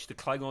 to which the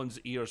Klingon's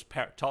ears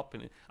perked up.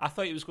 And I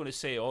thought he was going to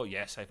say, "Oh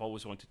yes, I've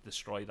always wanted to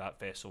destroy that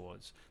vessel.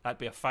 That'd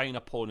be a fine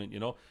opponent,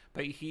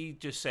 But he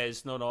just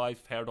says, no,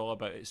 I've heard all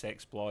about its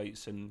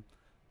exploits and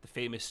the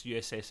famous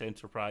USS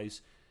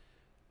Enterprise.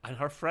 And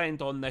her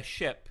friend on this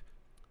ship,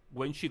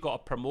 when she got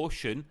a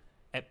promotion,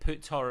 it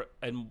put her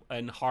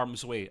in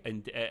harm's way,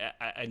 and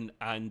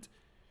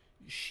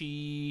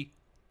she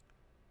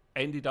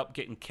ended up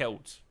getting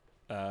killed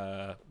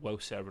while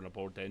serving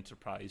aboard the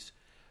Enterprise.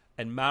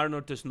 And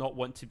Mariner does not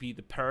want to be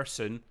the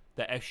person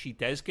that, if she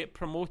does get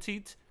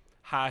promoted,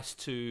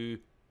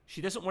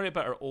 she doesn't worry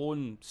about her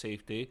own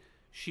safety.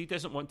 She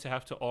doesn't want to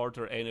have to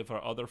order any of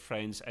her other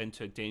friends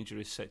into a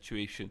dangerous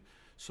situation.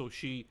 So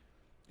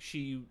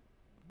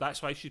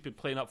that's why she's been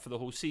playing up for the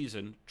whole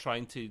season,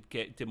 trying to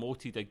get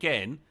demoted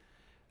again.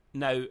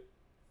 Now,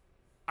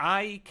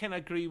 I can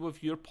agree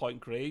with your point,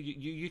 Gray.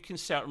 You can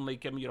certainly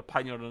give me your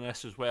opinion on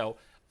this as well.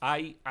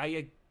 I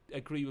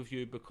agree with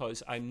you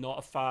because I'm not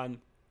a fan.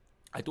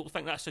 I don't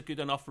think that's a good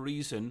enough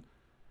reason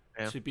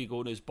to be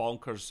going as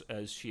bonkers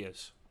as she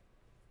is.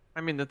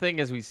 I mean, the thing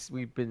is,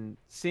 we've been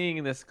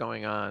seeing this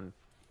going on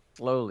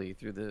slowly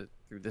through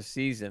the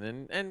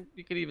season, and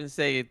you could even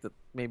say that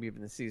maybe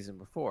even the season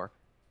before.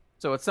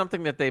 So it's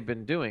something that they've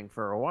been doing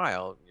for a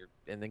while,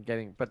 and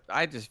then but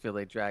I just feel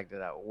they dragged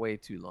it out way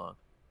too long,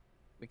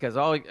 because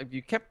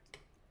you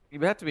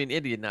have to be an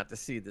idiot not to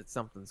see that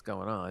something's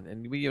going on,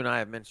 and you and I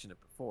have mentioned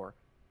it before,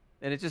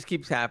 and it just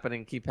keeps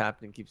happening,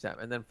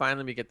 and then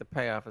finally we get the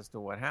payoff as to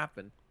what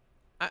happened.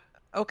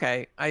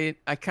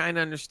 I kind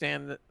of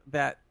understand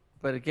that,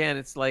 but again,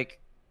 it's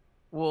like,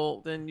 well,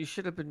 then you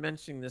should have been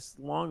mentioning this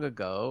long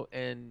ago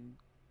and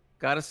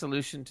got a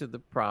solution to the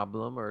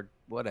problem or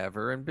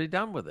whatever and be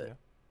done with it. Yeah.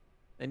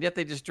 And yet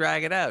they just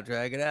drag it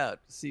out,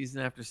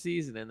 season after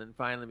season, and then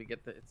finally we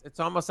get it's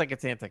almost like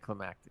it's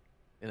anticlimactic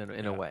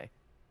in a way.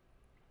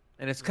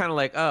 And it's kind of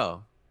like,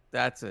 oh,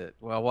 that's it.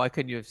 Well, why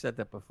couldn't you have said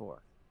that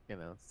before?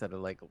 Instead of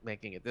like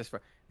making it this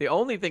far. The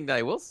only thing that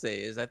I will say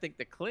is I think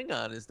the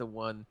Klingon is the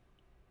one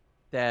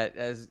that,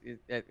 as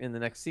in the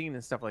next scene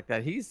and stuff like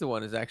that, he's the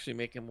one who's actually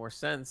making more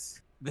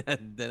sense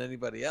than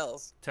anybody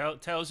else. Tell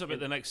us about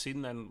the next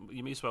scene, then.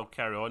 You may as well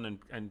carry on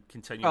and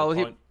continue. Oh,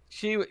 the point.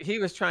 He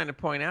was trying to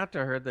point out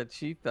to her that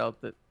she felt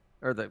that,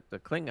 or the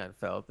Klingon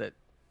felt that,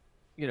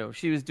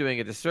 she was doing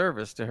a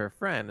disservice to her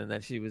friend, and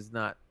that she was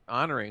not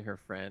honoring her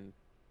friend,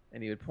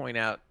 and he would point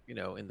out, in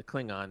the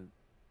Klingon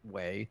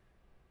way,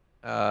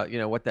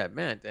 what that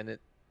meant, and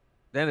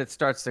then it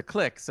starts to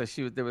click. So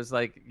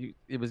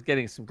it was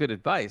getting some good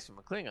advice from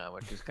a Klingon,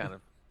 which is kind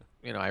of,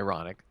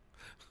 ironic,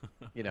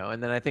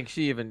 and then I think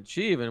she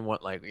even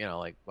went like,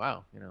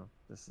 wow,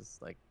 this is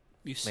like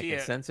you making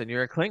sense, and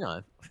you're a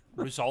Klingon.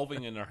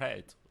 Resolving in her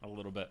head a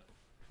little bit,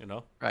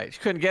 Right. She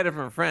couldn't get it from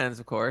her friends,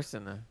 of course,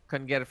 and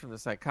couldn't get it from the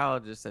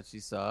psychologist that she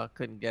saw.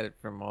 Couldn't get it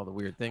from all the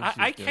weird things.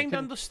 I kind of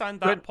understand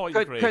that point.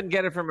 Couldn't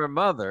get it from her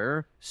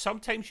mother.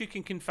 Sometimes you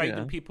can confide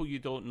in people you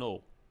don't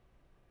know.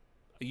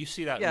 You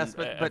see that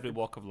in every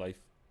walk of life.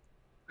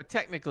 But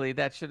technically,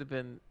 that should have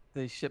been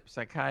the ship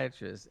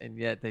psychiatrist, and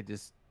yet they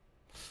just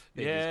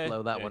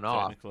blow that one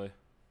off. I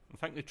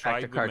think they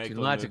tried with cartoon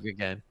logic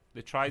again.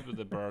 They tried with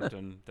the bird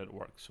and didn't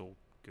work so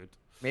good.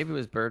 Maybe it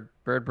was bird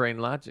brain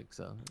logic.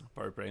 So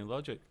bird brain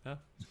logic, yeah.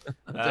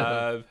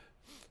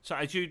 So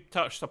as you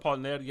touched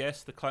upon there,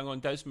 yes, the Klingon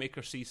does make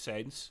her see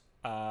sense,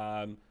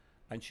 and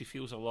she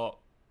feels a lot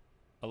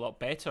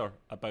better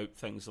about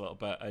things a little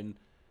bit, and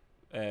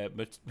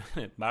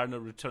Mariner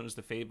returns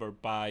the favor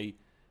by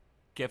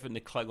giving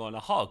the Klingon a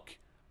hug,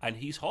 and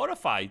he's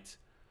horrified.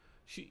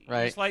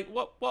 He's like,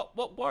 what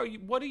are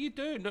you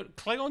doing? No,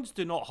 Klingons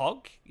do not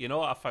hug.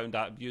 I found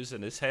that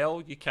amusing as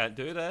hell. You can't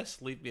do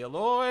this. Leave me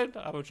alone.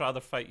 I would rather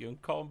fight you in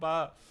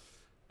combat.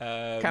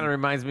 Kind of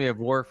reminds me of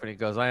Worf when he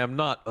goes, I am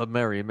not a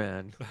merry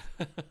man.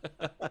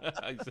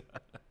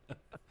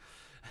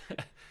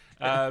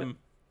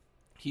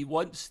 He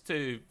wants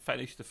to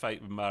finish the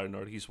fight with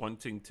Mariner. He's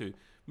wanting to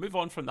move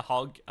on from the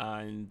hug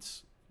and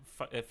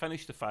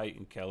finish the fight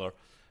and kill her.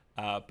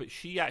 But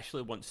she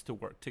actually wants to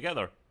work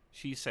together.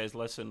 She says,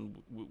 listen,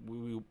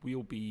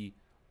 we'll be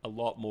a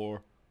lot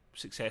more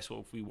successful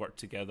if we work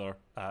together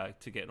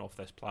to getting off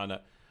this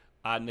planet.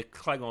 And the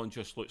Klingon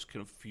just looks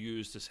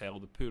confused as hell.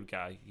 The poor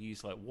guy.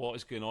 He's like, what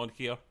is going on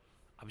here?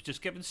 I was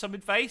just giving some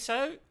advice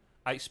out.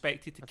 I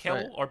expected to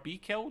kill or be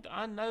killed,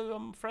 and now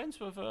I'm friends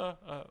with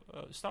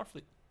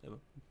Starfleet.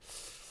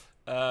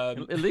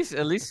 At least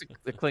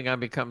the Klingon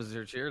becomes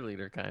their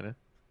cheerleader, kind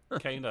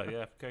of.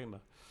 Kinda.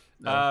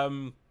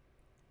 No.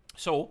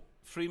 So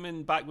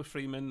Freeman, back with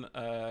Freeman,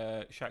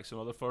 Shaxs and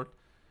Rutherford.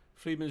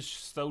 Freeman's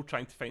still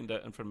trying to find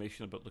out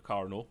information about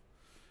Locarno.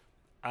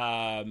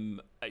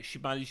 She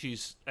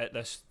manages at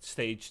this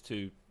stage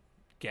to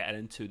get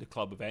into the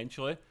club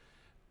eventually.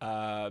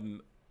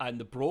 And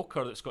the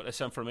broker that's got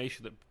this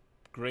information that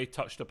Gray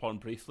touched upon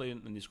briefly,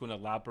 and he's going to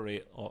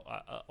elaborate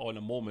on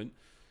a moment,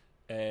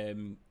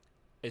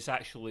 is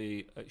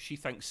actually, she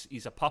thinks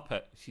he's a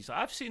puppet. She's like,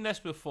 I've seen this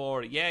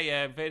before.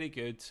 Yeah, very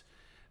good.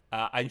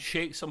 And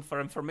shakes him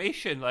for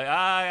information. Like,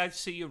 I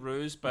see your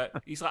ruse,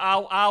 but he's like,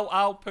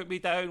 I'll put me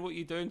down. What are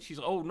you doing? She's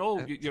like, oh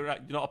no, you're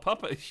not a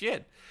puppet.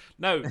 Shit.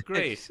 Now,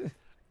 Gray,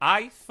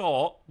 I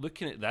thought,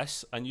 looking at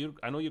this, and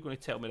I know you're going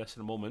to tell me this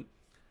in a moment,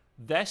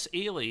 this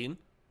alien,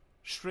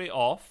 straight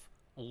off,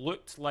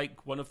 looked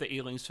like one of the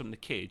aliens from The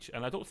Cage.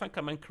 And I don't think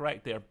I'm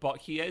incorrect there, but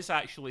he is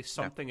actually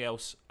something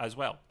else as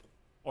well.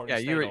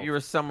 You were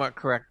somewhat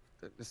correct.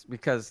 Just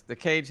because The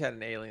Cage had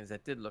an aliens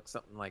that did look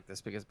something like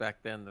this, because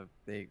back then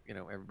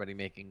everybody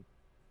making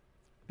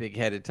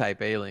big-headed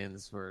type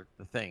aliens were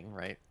the thing,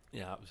 right?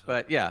 Yeah.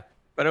 But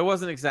it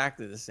wasn't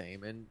exactly the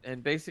same.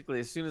 And basically,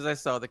 as soon as I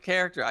saw the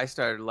character, I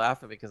started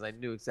laughing because I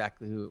knew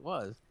exactly who it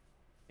was.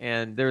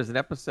 And there was an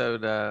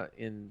episode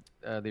in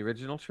the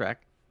original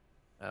Trek.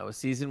 It was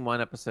season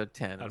 1, episode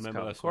 10. It was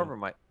called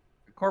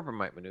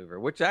Corbomite Maneuver,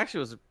 which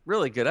actually was a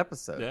really good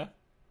episode. Yeah.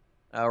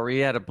 Or he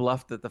had to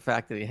bluff the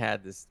fact that he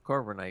had this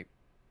Corbinite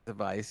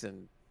device,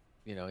 and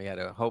he had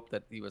to hope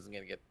that he wasn't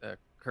going to get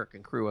Kirk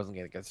and crew wasn't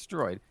going to get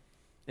destroyed.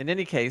 In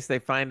any case, they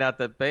find out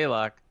that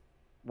Baylock,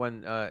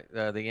 when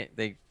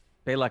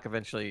Baylock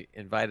eventually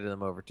invited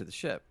them over to the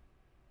ship.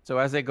 So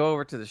as they go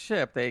over to the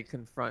ship, they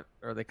come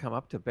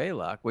up to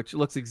Baylock, which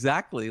looks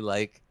exactly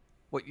like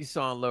what you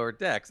saw on Lower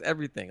Decks.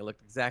 Everything it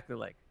looked exactly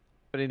like.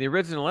 But in the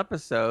original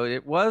episode,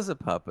 it was a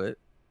puppet.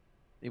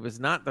 It was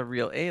not the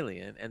real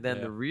alien, and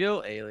then the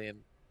real alien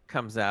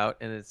comes out,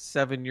 and it's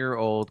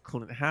 7-year-old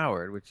Clint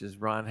Howard, which is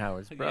Ron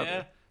Howard's brother.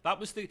 Yeah, that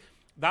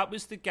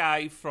was the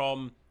guy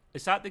from.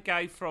 Is that the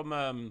guy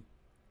from?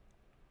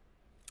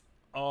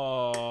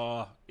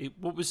 What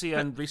was he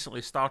in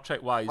recently? Star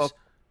Trek wise.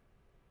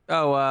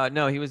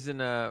 No, he was in.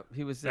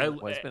 He's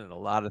been in a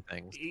lot of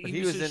things. But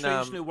he was in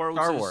Strange New Worlds.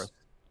 Star Wars.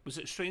 Was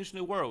it Strange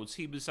New Worlds?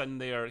 He was in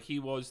there. He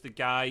was the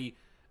guy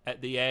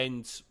at the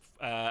end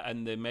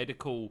in the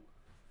medical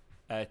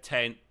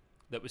tent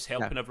that was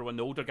helping everyone.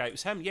 The older guy. It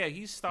was him. Yeah,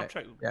 he's Star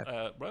Trek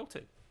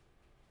royalty.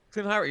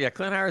 Clint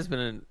Howard's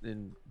been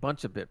in a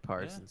bunch of bit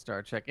parts in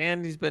Star Trek,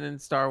 and he's been in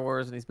Star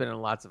Wars, and he's been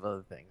in lots of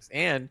other things.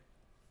 And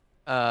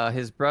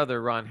his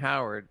brother Ron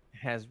Howard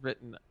has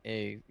written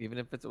even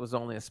if it was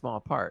only a small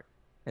part,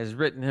 has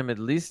written him at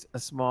least a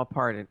small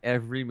part in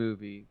every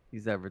movie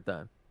he's ever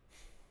done.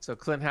 So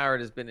Clint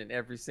Howard has been in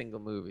every single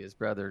movie. His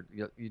brother,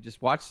 you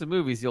just watch the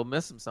movies, you'll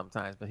miss him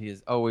sometimes, but he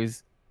is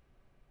always,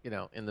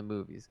 in the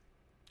movies.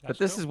 But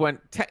this is when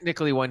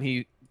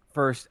he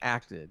first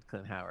acted,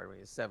 Clint Howard, when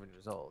he was 7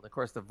 years old. Of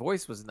course, the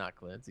voice was not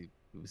Clint. He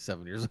was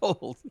 7 years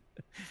old.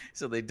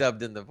 So they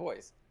dubbed in the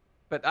voice.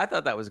 But I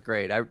thought that was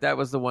great. That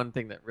was the one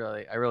thing that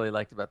I really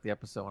liked about the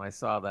episode. When I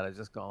saw that, I was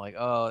just going like,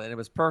 oh, and it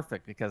was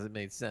perfect because it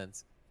made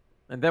sense.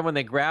 And then when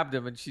they grabbed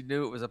him and she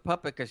knew it was a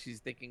puppet because she's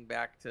thinking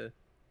back to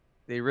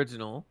the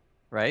original,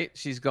 right?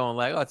 She's going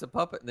like, oh, it's a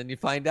puppet. And then you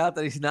find out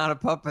that he's not a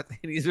puppet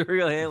and he's a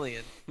real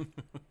alien. It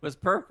was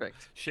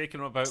perfect.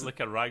 Shaking him about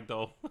like a rag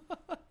doll.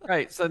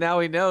 Right. So now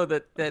we know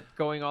that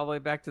going all the way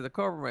back to the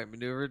Corbomite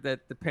maneuver, that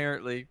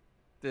apparently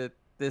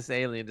this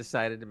alien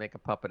decided to make a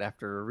puppet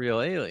after a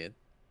real alien.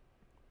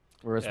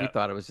 Whereas we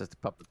thought it was just a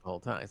puppet the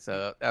whole time.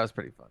 So that was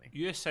pretty funny.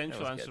 You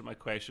essentially answered my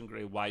question,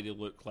 Gray, why they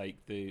look like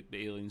the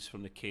aliens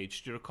from the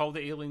cage. Do you recall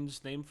the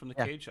alien's name from the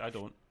cage? I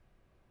don't.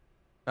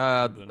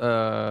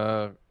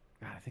 I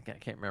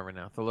can't remember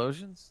now.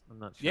 Thelosians? I'm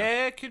not sure.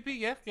 Yeah, it could be.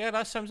 Yeah,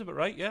 that sounds about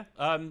right. Yeah,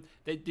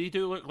 they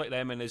do look like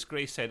them, and as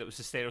Gray said, it was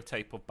the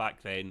stereotype of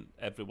back then.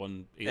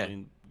 Everyone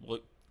alien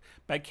look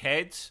big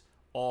heads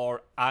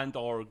or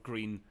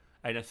green,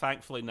 and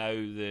thankfully now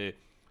the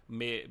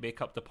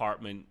makeup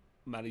department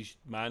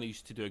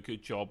managed to do a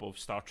good job of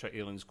Star Trek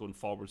aliens going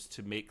forwards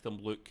to make them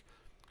look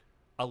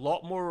a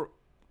lot more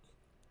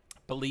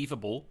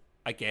believable,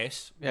 I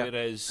guess.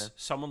 Whereas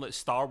someone like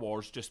Star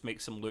Wars just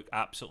makes them look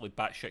absolutely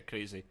batshit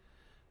crazy.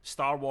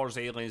 Star Wars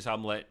aliens,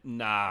 I'm like,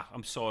 nah,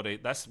 I'm sorry.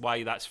 That's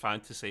why that's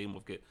fantasy, and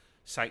we've got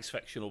science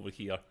fiction over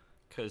here,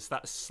 because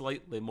that's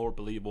slightly more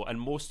believable. And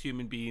most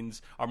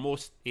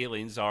most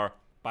aliens are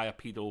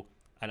bipedal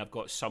and have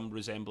got some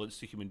resemblance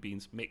to human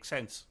beings. Makes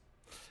sense.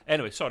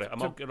 Anyway, sorry, I'm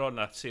getting on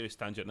a serious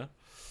tangent now.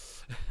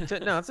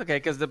 No, it's okay,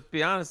 because to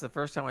be honest, the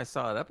first time I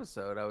saw that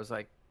episode, I was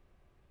like,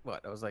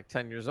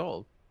 10 years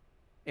old.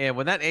 And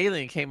when that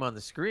alien came on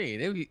the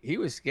screen, he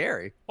was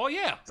scary. Oh,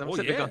 yeah.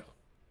 Going,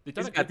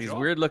 he's got these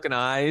weird-looking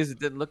eyes. It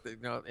didn't look,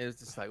 it was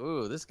just like,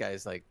 ooh, this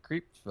guy's like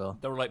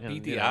Creepsville. They were like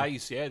beady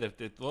eyes, yeah.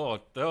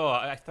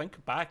 I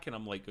think back and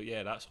I'm like,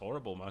 yeah, that's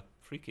horrible, man.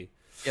 Freaky.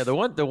 Yeah, the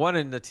one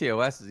in the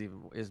TOS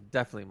is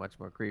definitely much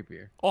more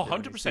creepier. Oh,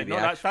 100%.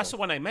 No, that's the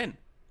one I meant.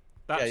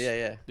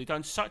 Yeah. They've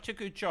done such a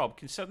good job,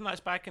 considering that's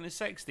back in the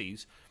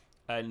 60s,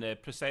 and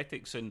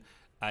prosthetics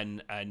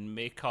and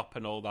makeup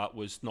and all that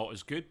was not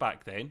as good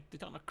back then. They've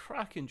done a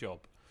cracking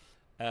job.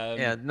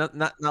 Not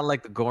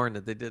like the Gorn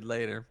that they did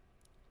later.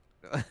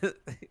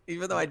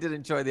 Even though I did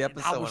enjoy the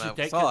episode when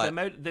I saw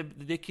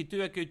it. They could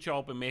do a good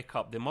job in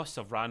makeup. They must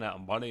have ran out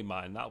of money,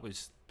 man. That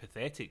was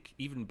pathetic,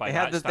 even by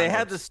standards.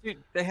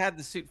 They had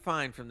the suit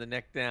fine from the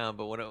neck down,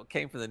 but when it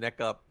came from the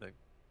neck up,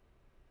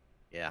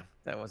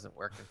 that wasn't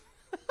working.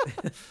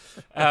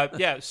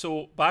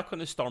 So back on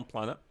the Storm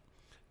Planet,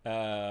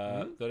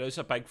 there is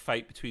a big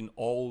fight between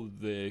all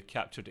the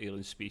captured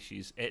alien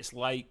species. It's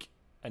like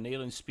an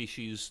alien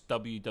species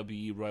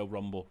WWE Royal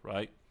Rumble,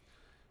 right?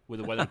 With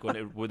the winner going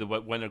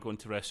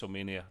to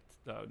WrestleMania,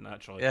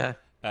 naturally. Yeah.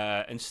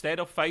 Instead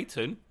of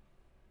fighting,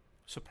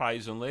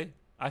 surprisingly,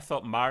 I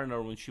thought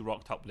Mariner, when she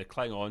rocked up with the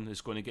Klingon,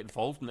 is going to get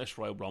involved in this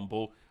Royal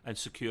Rumble and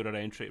secure her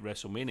entry to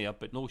WrestleMania,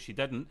 but no, she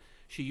didn't.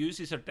 She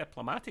uses her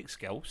diplomatic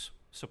skills.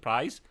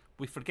 Surprise.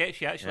 We forget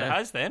she actually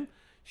has them.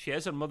 She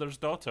is her mother's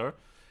daughter,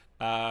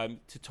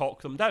 to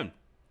talk them down.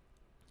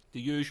 The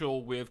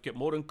usual, we've got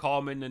more in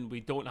common and we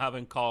don't have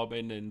in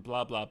common, and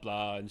blah, blah,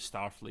 blah, and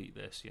Starfleet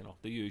this,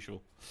 the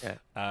usual. Yeah.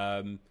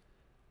 And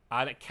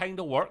it kind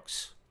of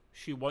works.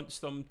 She wants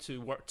them to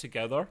work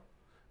together,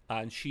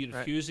 and she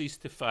refuses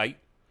to fight.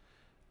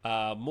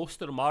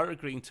 Most of them are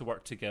agreeing to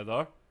work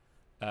together,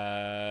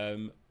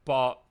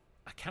 but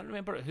I can't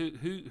remember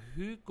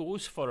who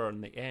goes for her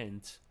in the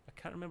end. I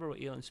can't remember what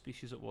alien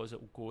species it was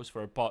that goes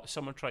for her, but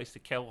someone tries to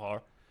kill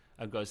her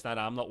and goes, "Nah,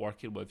 I'm not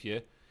working with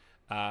you."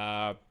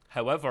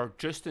 However,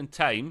 just in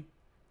time,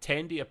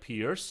 Tendi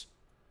appears.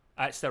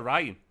 It's the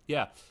Orion,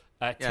 yeah.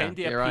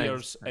 Tendi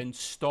appears and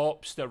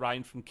stops the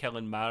Orion from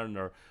killing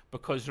Mariner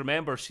because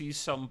remember, she's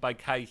some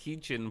big high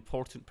Hygian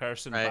important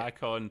person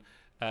back on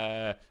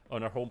her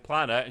home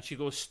planet, and she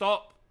goes,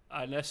 "Stop!"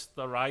 And the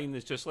Orion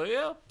is just like,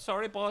 "Yeah,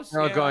 sorry, boss."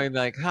 They're all going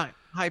like,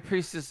 "High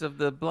priestess of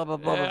the blah blah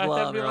blah blah blah." I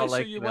didn't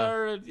realize who you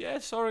were. Yeah,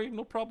 sorry,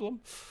 no problem.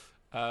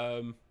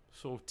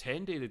 So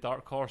Tendi, the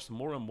Dark Horse,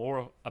 more and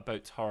more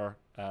about her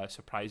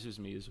surprises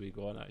me as we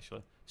go on.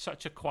 Actually,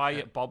 such a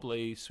quiet,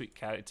 bubbly, sweet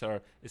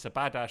character. It's a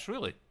badass,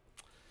 really.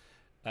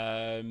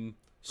 So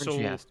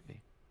she has to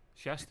be.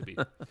 She has to be.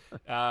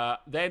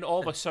 Then all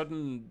of a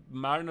sudden,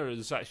 Mariner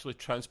is actually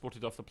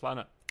transported off the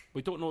planet.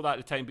 We don't know that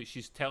at the time, but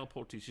she's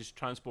teleported. She's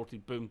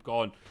transported. Boom,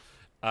 gone.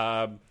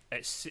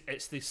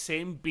 It's the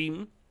same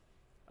beam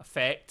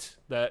effect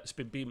that's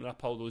been beaming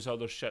up all those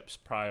other ships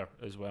prior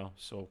as well.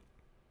 So,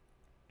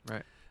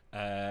 right.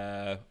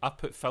 I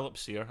put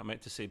Phillips here. I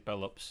meant to say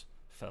Billups.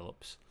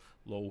 Phillips.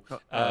 Lol.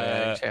 I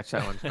didn't catch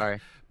that one. Sorry.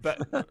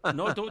 But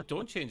no,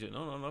 don't change it.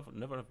 No,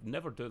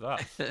 never do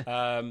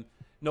that.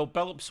 No,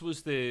 Billups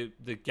was the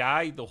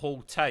guy the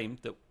whole time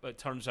that it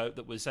turns out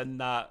that was in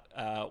that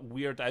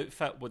weird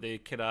outfit with the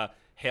kind of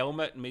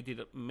helmet and made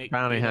him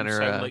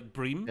sound like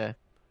Bream,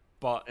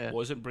 but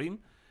wasn't Bream.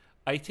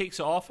 He takes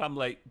it off. I'm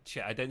like,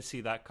 shit, I didn't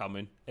see that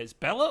coming. It's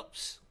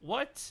Billups?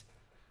 What?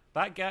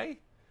 That guy?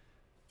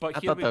 But I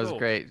thought that was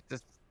great.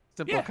 Just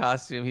simple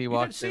costume. He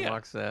walks in,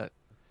 walks out.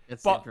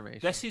 It's the information.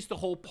 This is the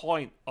whole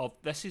point of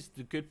this is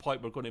the good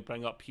point we're going to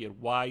bring up here.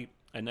 Why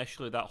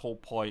initially that whole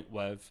point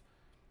with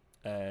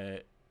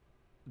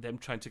them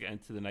trying to get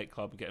into the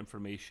nightclub and get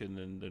information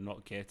and they're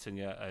not getting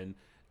it, and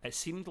it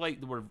seemed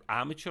like they were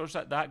amateurs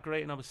at that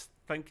great, and I was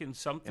thinking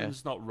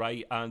something's not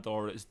right and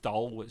or it's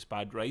dull, it's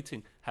bad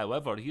writing.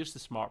 However, here's the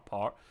smart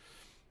part.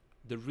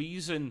 The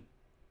reason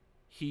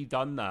he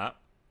done that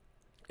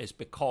is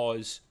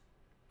because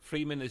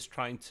Freeman is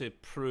trying to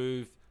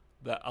prove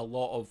that a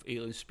lot of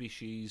alien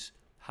species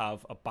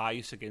have a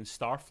bias against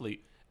Starfleet,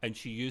 and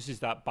she uses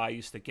that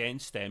bias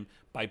against them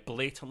by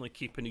blatantly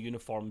keeping the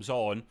uniforms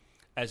on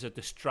as a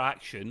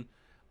distraction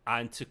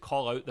and to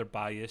call out their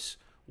bias,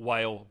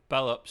 while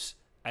Billups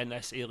in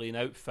this alien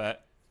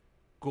outfit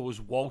goes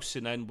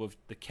waltzing in with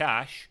the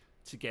cash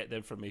to get the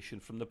information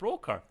from the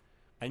broker,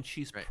 and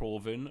she's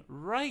proven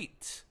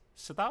right.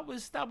 So that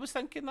was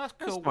thinking that's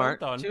cool. Well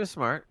done. She was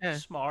smart. Yeah.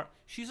 Smart.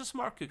 She's a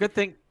smart cookie.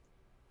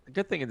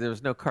 Good thing there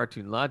was no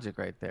cartoon logic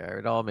right there.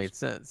 It all made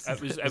sense.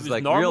 It was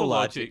like normal real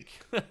logic.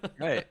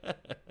 Right.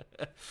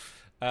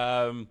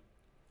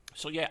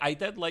 So yeah, I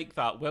did like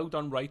that. Well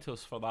done,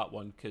 writers, for that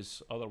one,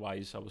 because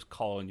otherwise I was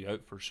calling you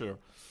out for sure.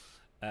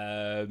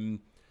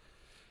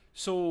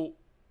 So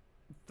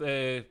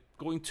the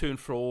going to and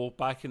fro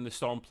back in the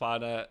Storm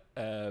Planet,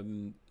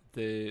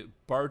 the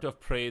bird of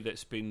prey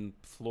that's been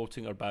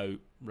floating about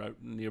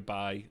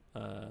nearby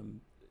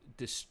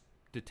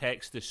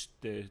detects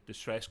the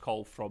distress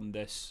call from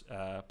this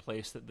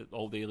place that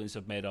all the aliens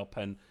have met up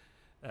in,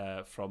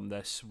 from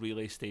this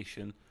relay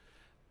station,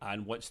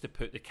 and wants to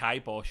put the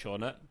kibosh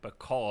on it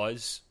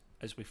because,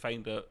 as we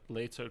find out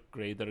later,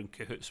 Grey, they're in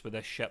cahoots with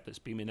this ship that's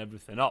beaming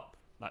everything up.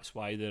 That's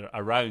why they're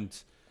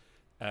around.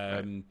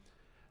 And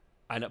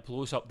it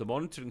blows up the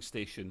monitoring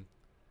station.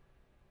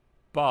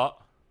 But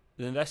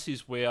then this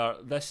is where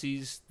this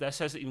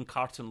isn't even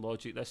cartoon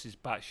logic. This is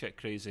batshit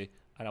crazy.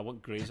 And I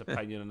want Gray's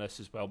opinion on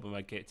this as well when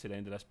I get to the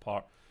end of this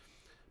part.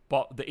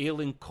 But the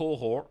alien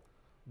cohort,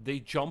 they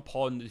jump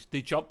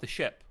the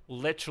ship.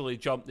 Literally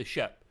jump the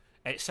ship.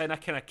 It's in a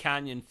kind of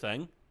canyon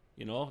thing,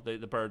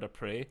 the bird of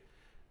prey.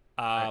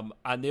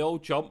 And they all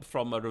jump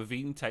from a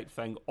ravine type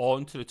thing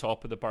onto the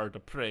top of the bird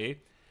of prey.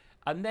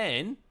 And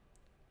then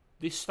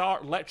they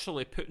start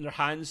literally putting their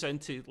hands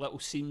into little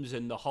seams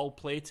in the hull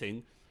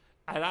plating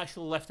and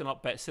actually lifting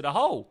up bits of the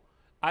hull.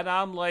 And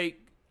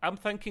I'm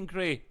thinking,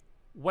 Gray,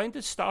 when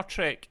did Star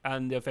Trek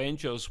and the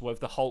Avengers with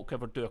the Hulk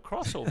ever do a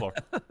crossover?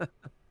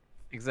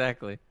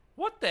 Exactly.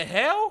 What the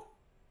hell?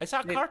 Is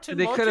that cartoon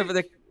logic? Could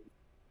have.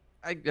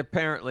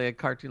 Apparently, a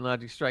cartoon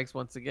logic strikes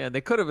once again. They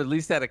could have at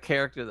least had a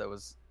character that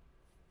was,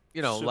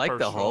 super like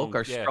the Hulk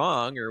or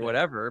strong or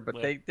whatever,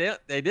 but they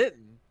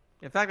didn't.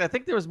 In fact, I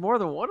think there was more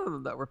than one of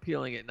them that were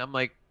peeling it, and I'm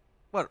like,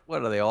 what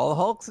are they, all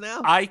Hulks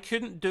now? I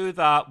couldn't do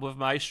that with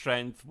my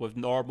strength with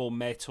normal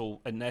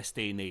metal in this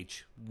day and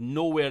age.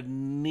 Nowhere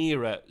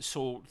near it.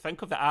 So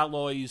think of the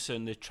alloys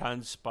and the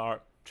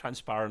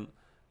transparent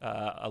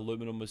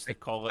aluminum, as they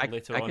call it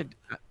later on.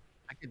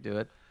 I could do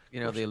it.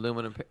 The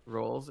aluminum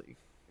rolls.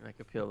 I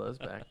could peel those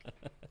back.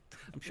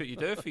 I'm sure you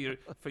do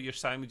for your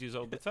sandwiches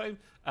all the time.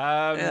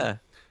 Yeah.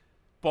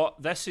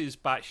 But this is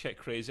batshit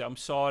crazy. I'm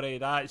sorry.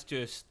 That's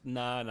just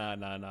nah.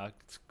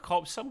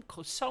 Some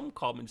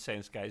common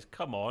sense, guys.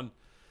 Come on.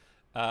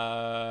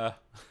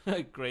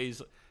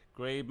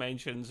 Gray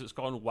mentions it's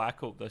gone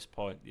wacko at this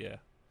point. Yeah,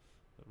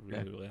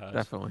 Really has.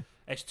 Definitely.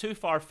 It's too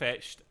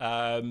far-fetched.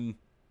 But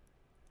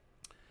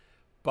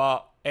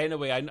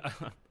anyway,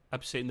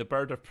 I'm saying the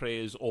Bird of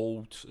Prey is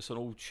old. It's an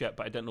old ship,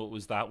 but I didn't know it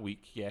was that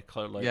weak. Yeah,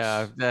 clearly.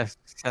 Yeah, that's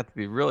had to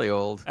be really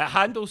old. It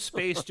handles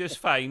space just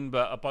fine,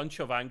 but a bunch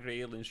of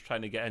angry aliens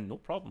trying to get in, no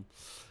problem.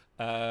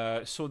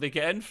 So they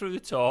get in through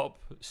the top.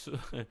 So,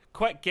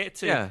 quick, get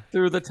to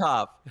through the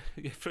top.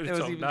 Through the it was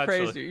top, even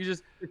naturally. crazier.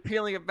 You're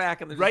peeling it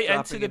back and right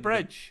into the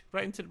bridge.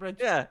 Right into the bridge.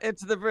 Yeah,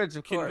 into the bridge.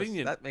 Of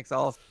Convenient. Course. That makes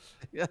all.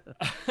 Yeah.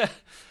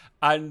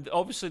 And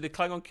obviously the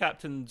Klingon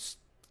captains.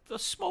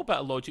 There's a small bit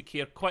of logic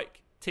here.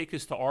 Quick, take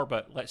us to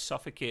orbit. Let's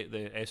suffocate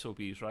the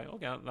SOBs. Right?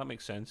 Okay, that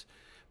makes sense.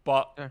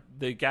 But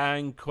the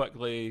gang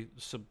quickly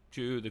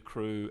subdue the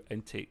crew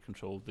and take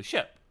control of the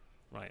ship.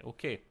 Right?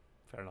 Okay,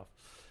 fair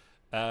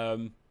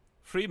enough.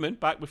 Freeman,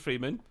 back with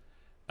Freeman.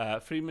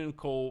 Freeman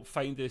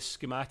find the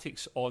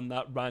schematics on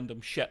that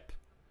random ship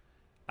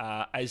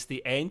as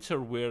they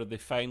enter where they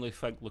finally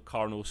think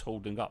Locarno's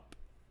holding up.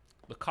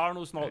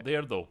 Locarno's not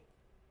there though,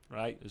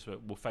 right? Is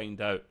what we'll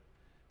find out.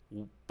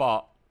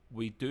 But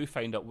we do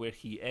find out where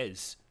he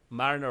is.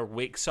 Mariner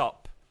wakes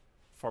up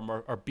from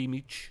her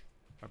beamage,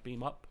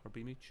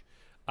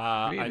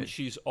 and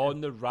she's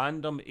on the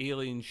random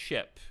alien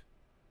ship,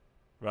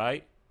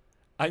 right?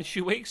 And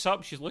she wakes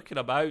up, she's looking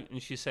about,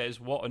 and she says,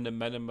 "What in the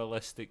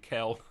minimalistic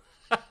hell?"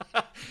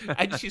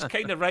 And she's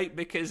kind of right,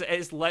 because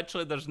it's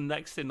literally, there's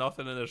next to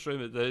nothing in this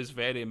room. It is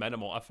very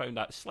minimal. I found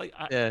that slight.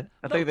 I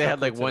think they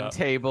had like one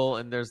table,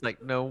 and there's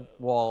like no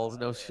walls,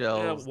 no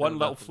shelves. One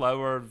little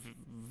flower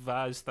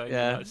vase thing,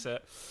 and that's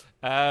it.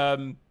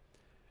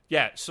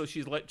 So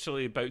she's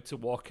literally about to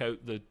walk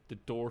out the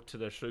door to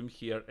this room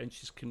here, and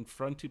she's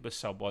confronted with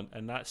someone,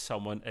 and that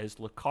someone is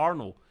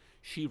Locarno.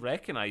 She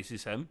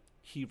recognizes him.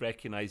 He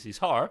recognizes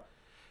her.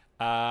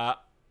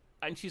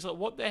 And she's like,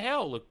 "What the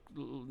hell,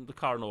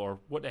 Locarno?" Or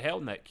 "What the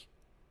hell, Nick?"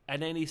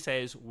 And then he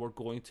says, "We're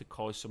going to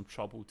cause some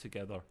trouble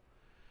together."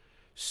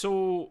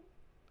 So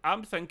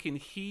I'm thinking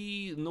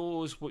he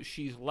knows what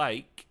she's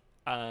like,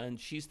 and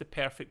she's the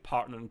perfect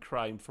partner in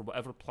crime for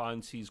whatever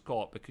plans he's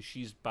got, because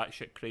she's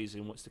batshit crazy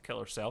and wants to kill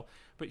herself.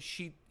 But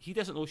he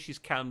doesn't know she's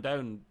calmed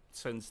down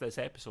since this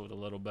episode a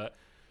little bit.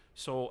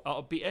 So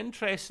it'll be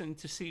interesting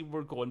to see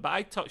where we're going. But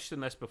I touched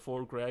on this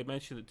before, Gray. I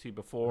mentioned it to you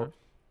before.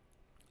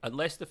 Mm-hmm.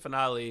 Unless the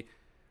finale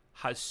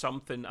has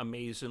something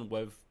amazing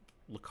with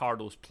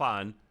Locarno's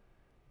plan,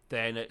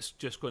 then it's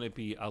just going to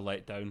be a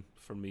letdown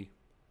for me.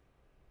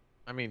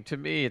 I mean, to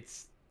me,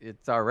 it's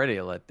already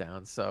a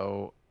letdown.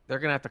 So they're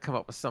going to have to come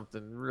up with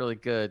something really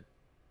good.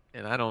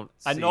 And I don't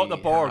see And not the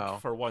Borg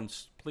for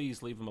once.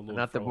 Please leave them alone.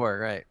 Not the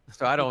Borg, right.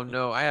 So I don't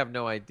know. I have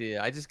no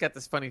idea. I just got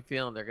this funny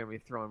feeling they're going to be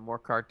throwing more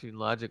cartoon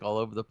logic all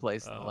over the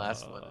place in the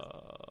last one.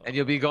 And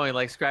you'll be going,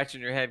 like,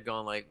 scratching your head,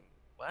 going, like,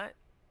 what?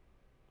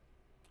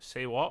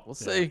 Say what? We'll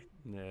see.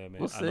 Yeah, mate.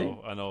 We'll see.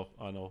 I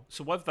know.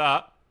 So with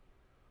that,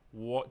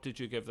 what did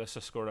you give this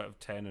a score out of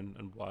 10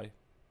 and why?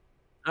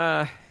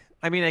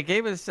 I mean, I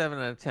gave it a 7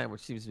 out of 10,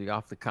 which seems to be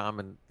off the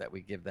common that we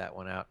give that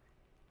one out.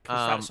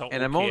 That's an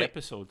okay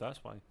episode,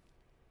 that's why.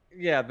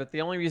 Yeah, but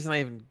the only reason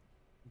I even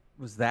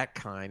was that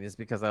kind is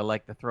because I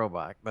like the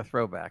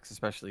throwbacks,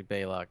 especially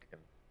Baylock and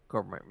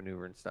Corporate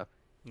Maneuver and stuff.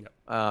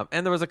 Yeah.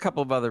 And there was a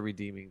couple of other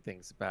redeeming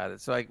things about it,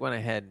 so I went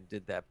ahead and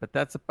did that. But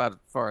that's about as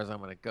far as I'm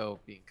going to go,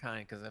 being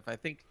kind. Because if I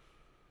think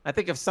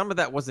if some of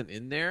that wasn't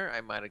in there,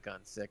 I might have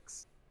gone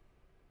 6.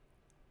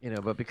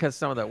 But because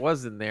some of that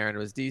was in there and it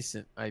was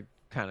decent, I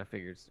kind of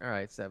figured, all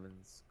right,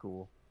 7's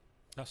cool.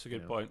 That's a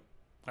good point.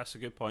 That's a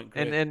good point.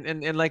 Great.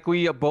 And like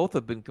we both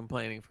have been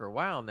complaining for a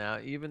while now,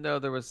 even though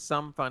there was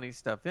some funny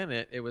stuff in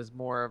it, it was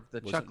more of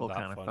the chuckle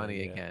kind of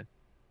funny again.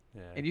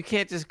 Yeah. And you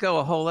can't just go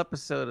a whole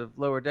episode of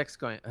Lower Decks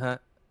going,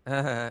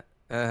 Yeah,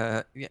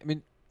 I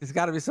mean, there's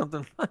got to be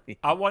something funny.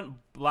 I want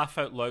laugh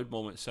out loud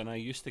moments, and I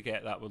used to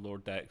get that with Lower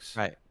Decks.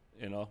 Right.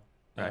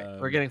 Right.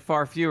 We're getting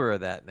far fewer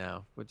of that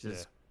now, which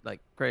is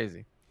like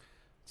crazy.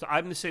 So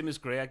I'm the same as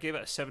Gray. I gave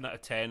it a 7 out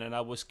of 10, and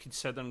I was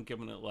considering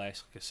giving it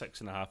less, like a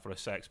 6.5 or a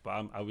 6,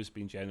 but I was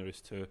being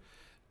generous too.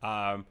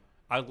 I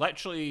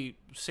literally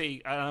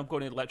say, and I'm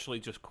going to literally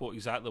just quote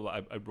exactly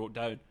what I wrote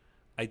down.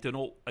 I don't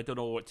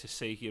know what to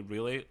say here.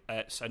 Really,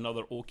 it's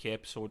another okay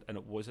episode, and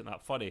it wasn't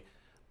that funny.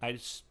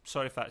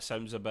 Sorry if that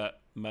sounds a bit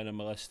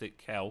minimalistic,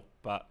 hell,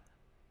 but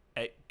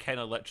it kind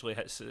of literally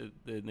hits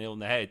the nail on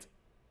the head.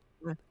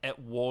 It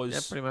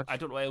was. Pretty much. I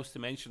don't know what else to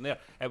mention there.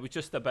 It was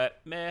just a bit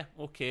meh,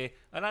 okay,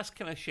 and that's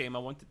kind of a shame. I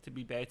want it to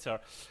be better.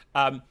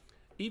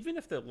 Even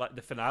if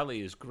the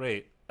finale is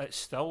great, it's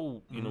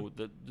still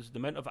the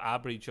amount of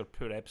average or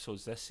poor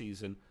episodes this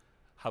season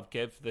have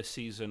give this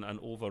season an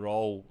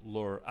overall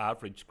lower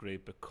average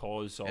grade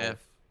because of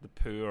the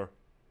poor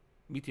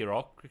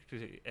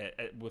mediocrity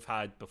we've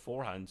had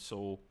beforehand.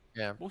 So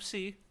we'll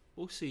see.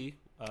 We'll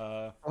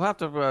have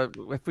to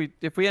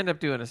if we end up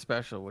doing a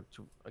special, which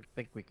I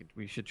think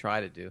we should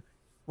try to do.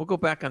 We'll go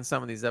back on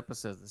some of these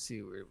episodes and see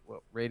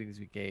what ratings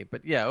we gave.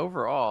 But yeah,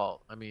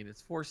 overall, I mean,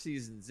 it's 4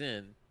 seasons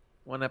in,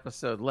 1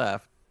 episode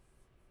left,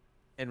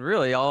 and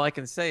really all I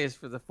can say is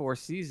for the 4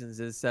 seasons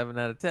is 7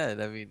 out of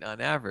 10. I mean, on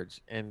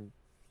average, and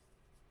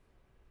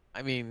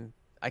I mean,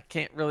 I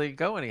can't really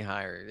go any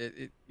higher.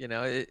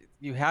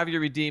 You have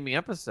your redeeming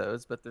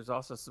episodes, but there's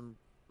also some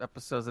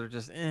episodes that are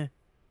just eh,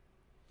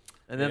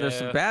 and then there's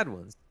some bad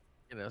ones,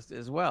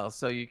 as well.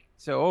 So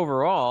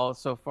overall,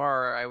 so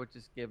far, I would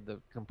just give the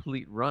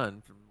complete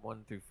run from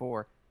 1 through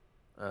 4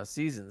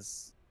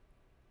 seasons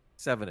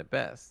 7 at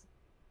best.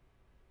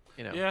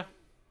 Yeah.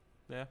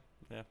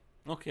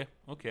 Okay.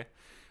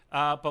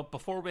 But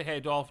before we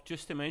head off,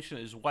 just to mention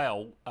as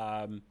well,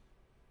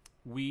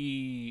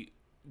 we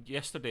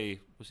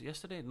was it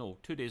yesterday? No,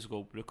 2 days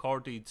ago,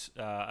 recorded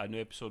a new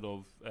episode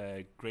of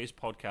Gray's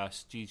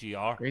podcast,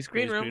 GGR. Gray's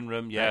Green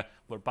Room. Yeah, right.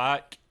 We're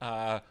back.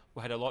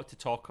 We had a lot to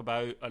talk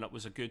about, and it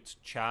was a good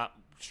chat,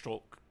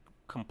 stroke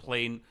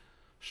complaint,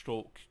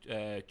 stroke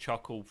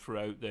chuckle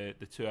throughout the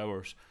 2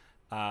 hours.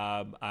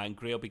 And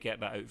Gray will be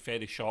getting that out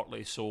very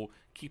shortly, so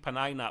keep an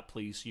eye on that,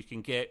 please. You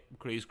can get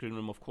Gray's Green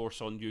Room, of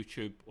course, on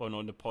YouTube and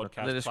on the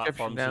podcast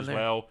platforms as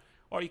well,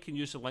 or you can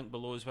use the link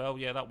below as well.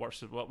 Yeah, that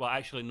works as well. Well,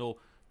 actually, no,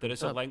 there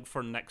is a link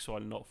for Nick's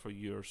one, not for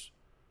yours,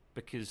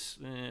 because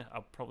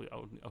I'll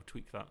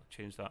tweak that,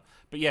 change that.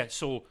 But yeah,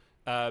 so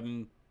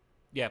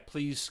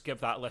please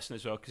give that a listen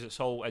as well, because it's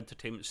all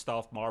entertainment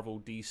stuff, Marvel,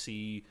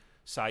 DC,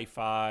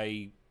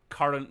 sci-fi,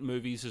 current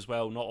movies as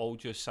well, not all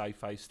just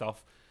sci-fi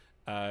stuff.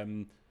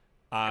 And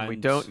we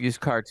don't use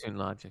cartoon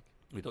logic.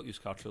 We don't use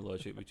cartoon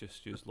logic. We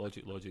just use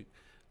logic.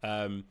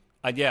 And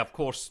yeah, of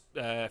course,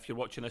 if you're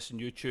watching this on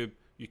YouTube,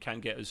 you can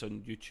get us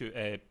on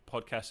YouTube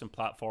podcasts and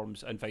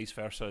platforms, and vice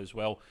versa as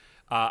well.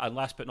 And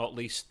last but not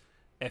least,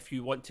 if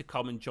you want to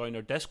come and join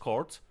our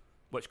Discord,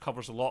 which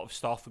covers a lot of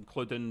stuff,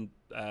 including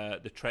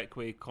the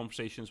Trekway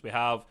conversations we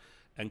have,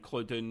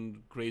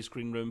 including Gray's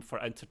Green Room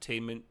for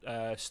entertainment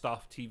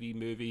stuff, TV,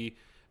 movie,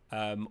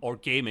 or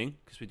gaming,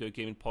 because we do a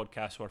gaming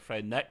podcast with our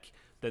friend Nick,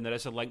 then there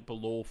is a link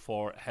below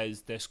for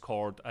his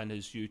Discord and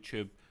his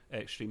YouTube,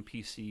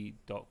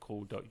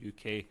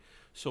 extremepc.co.uk.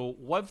 So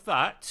with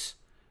that,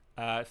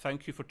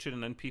 thank you for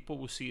tuning in, people.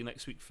 We'll see you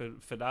next week for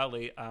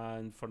finale,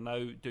 and for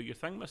now, do your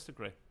thing, Mr.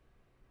 Gray.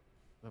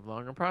 Live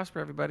long and prosper,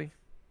 everybody.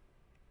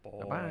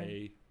 Bye.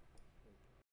 Bye.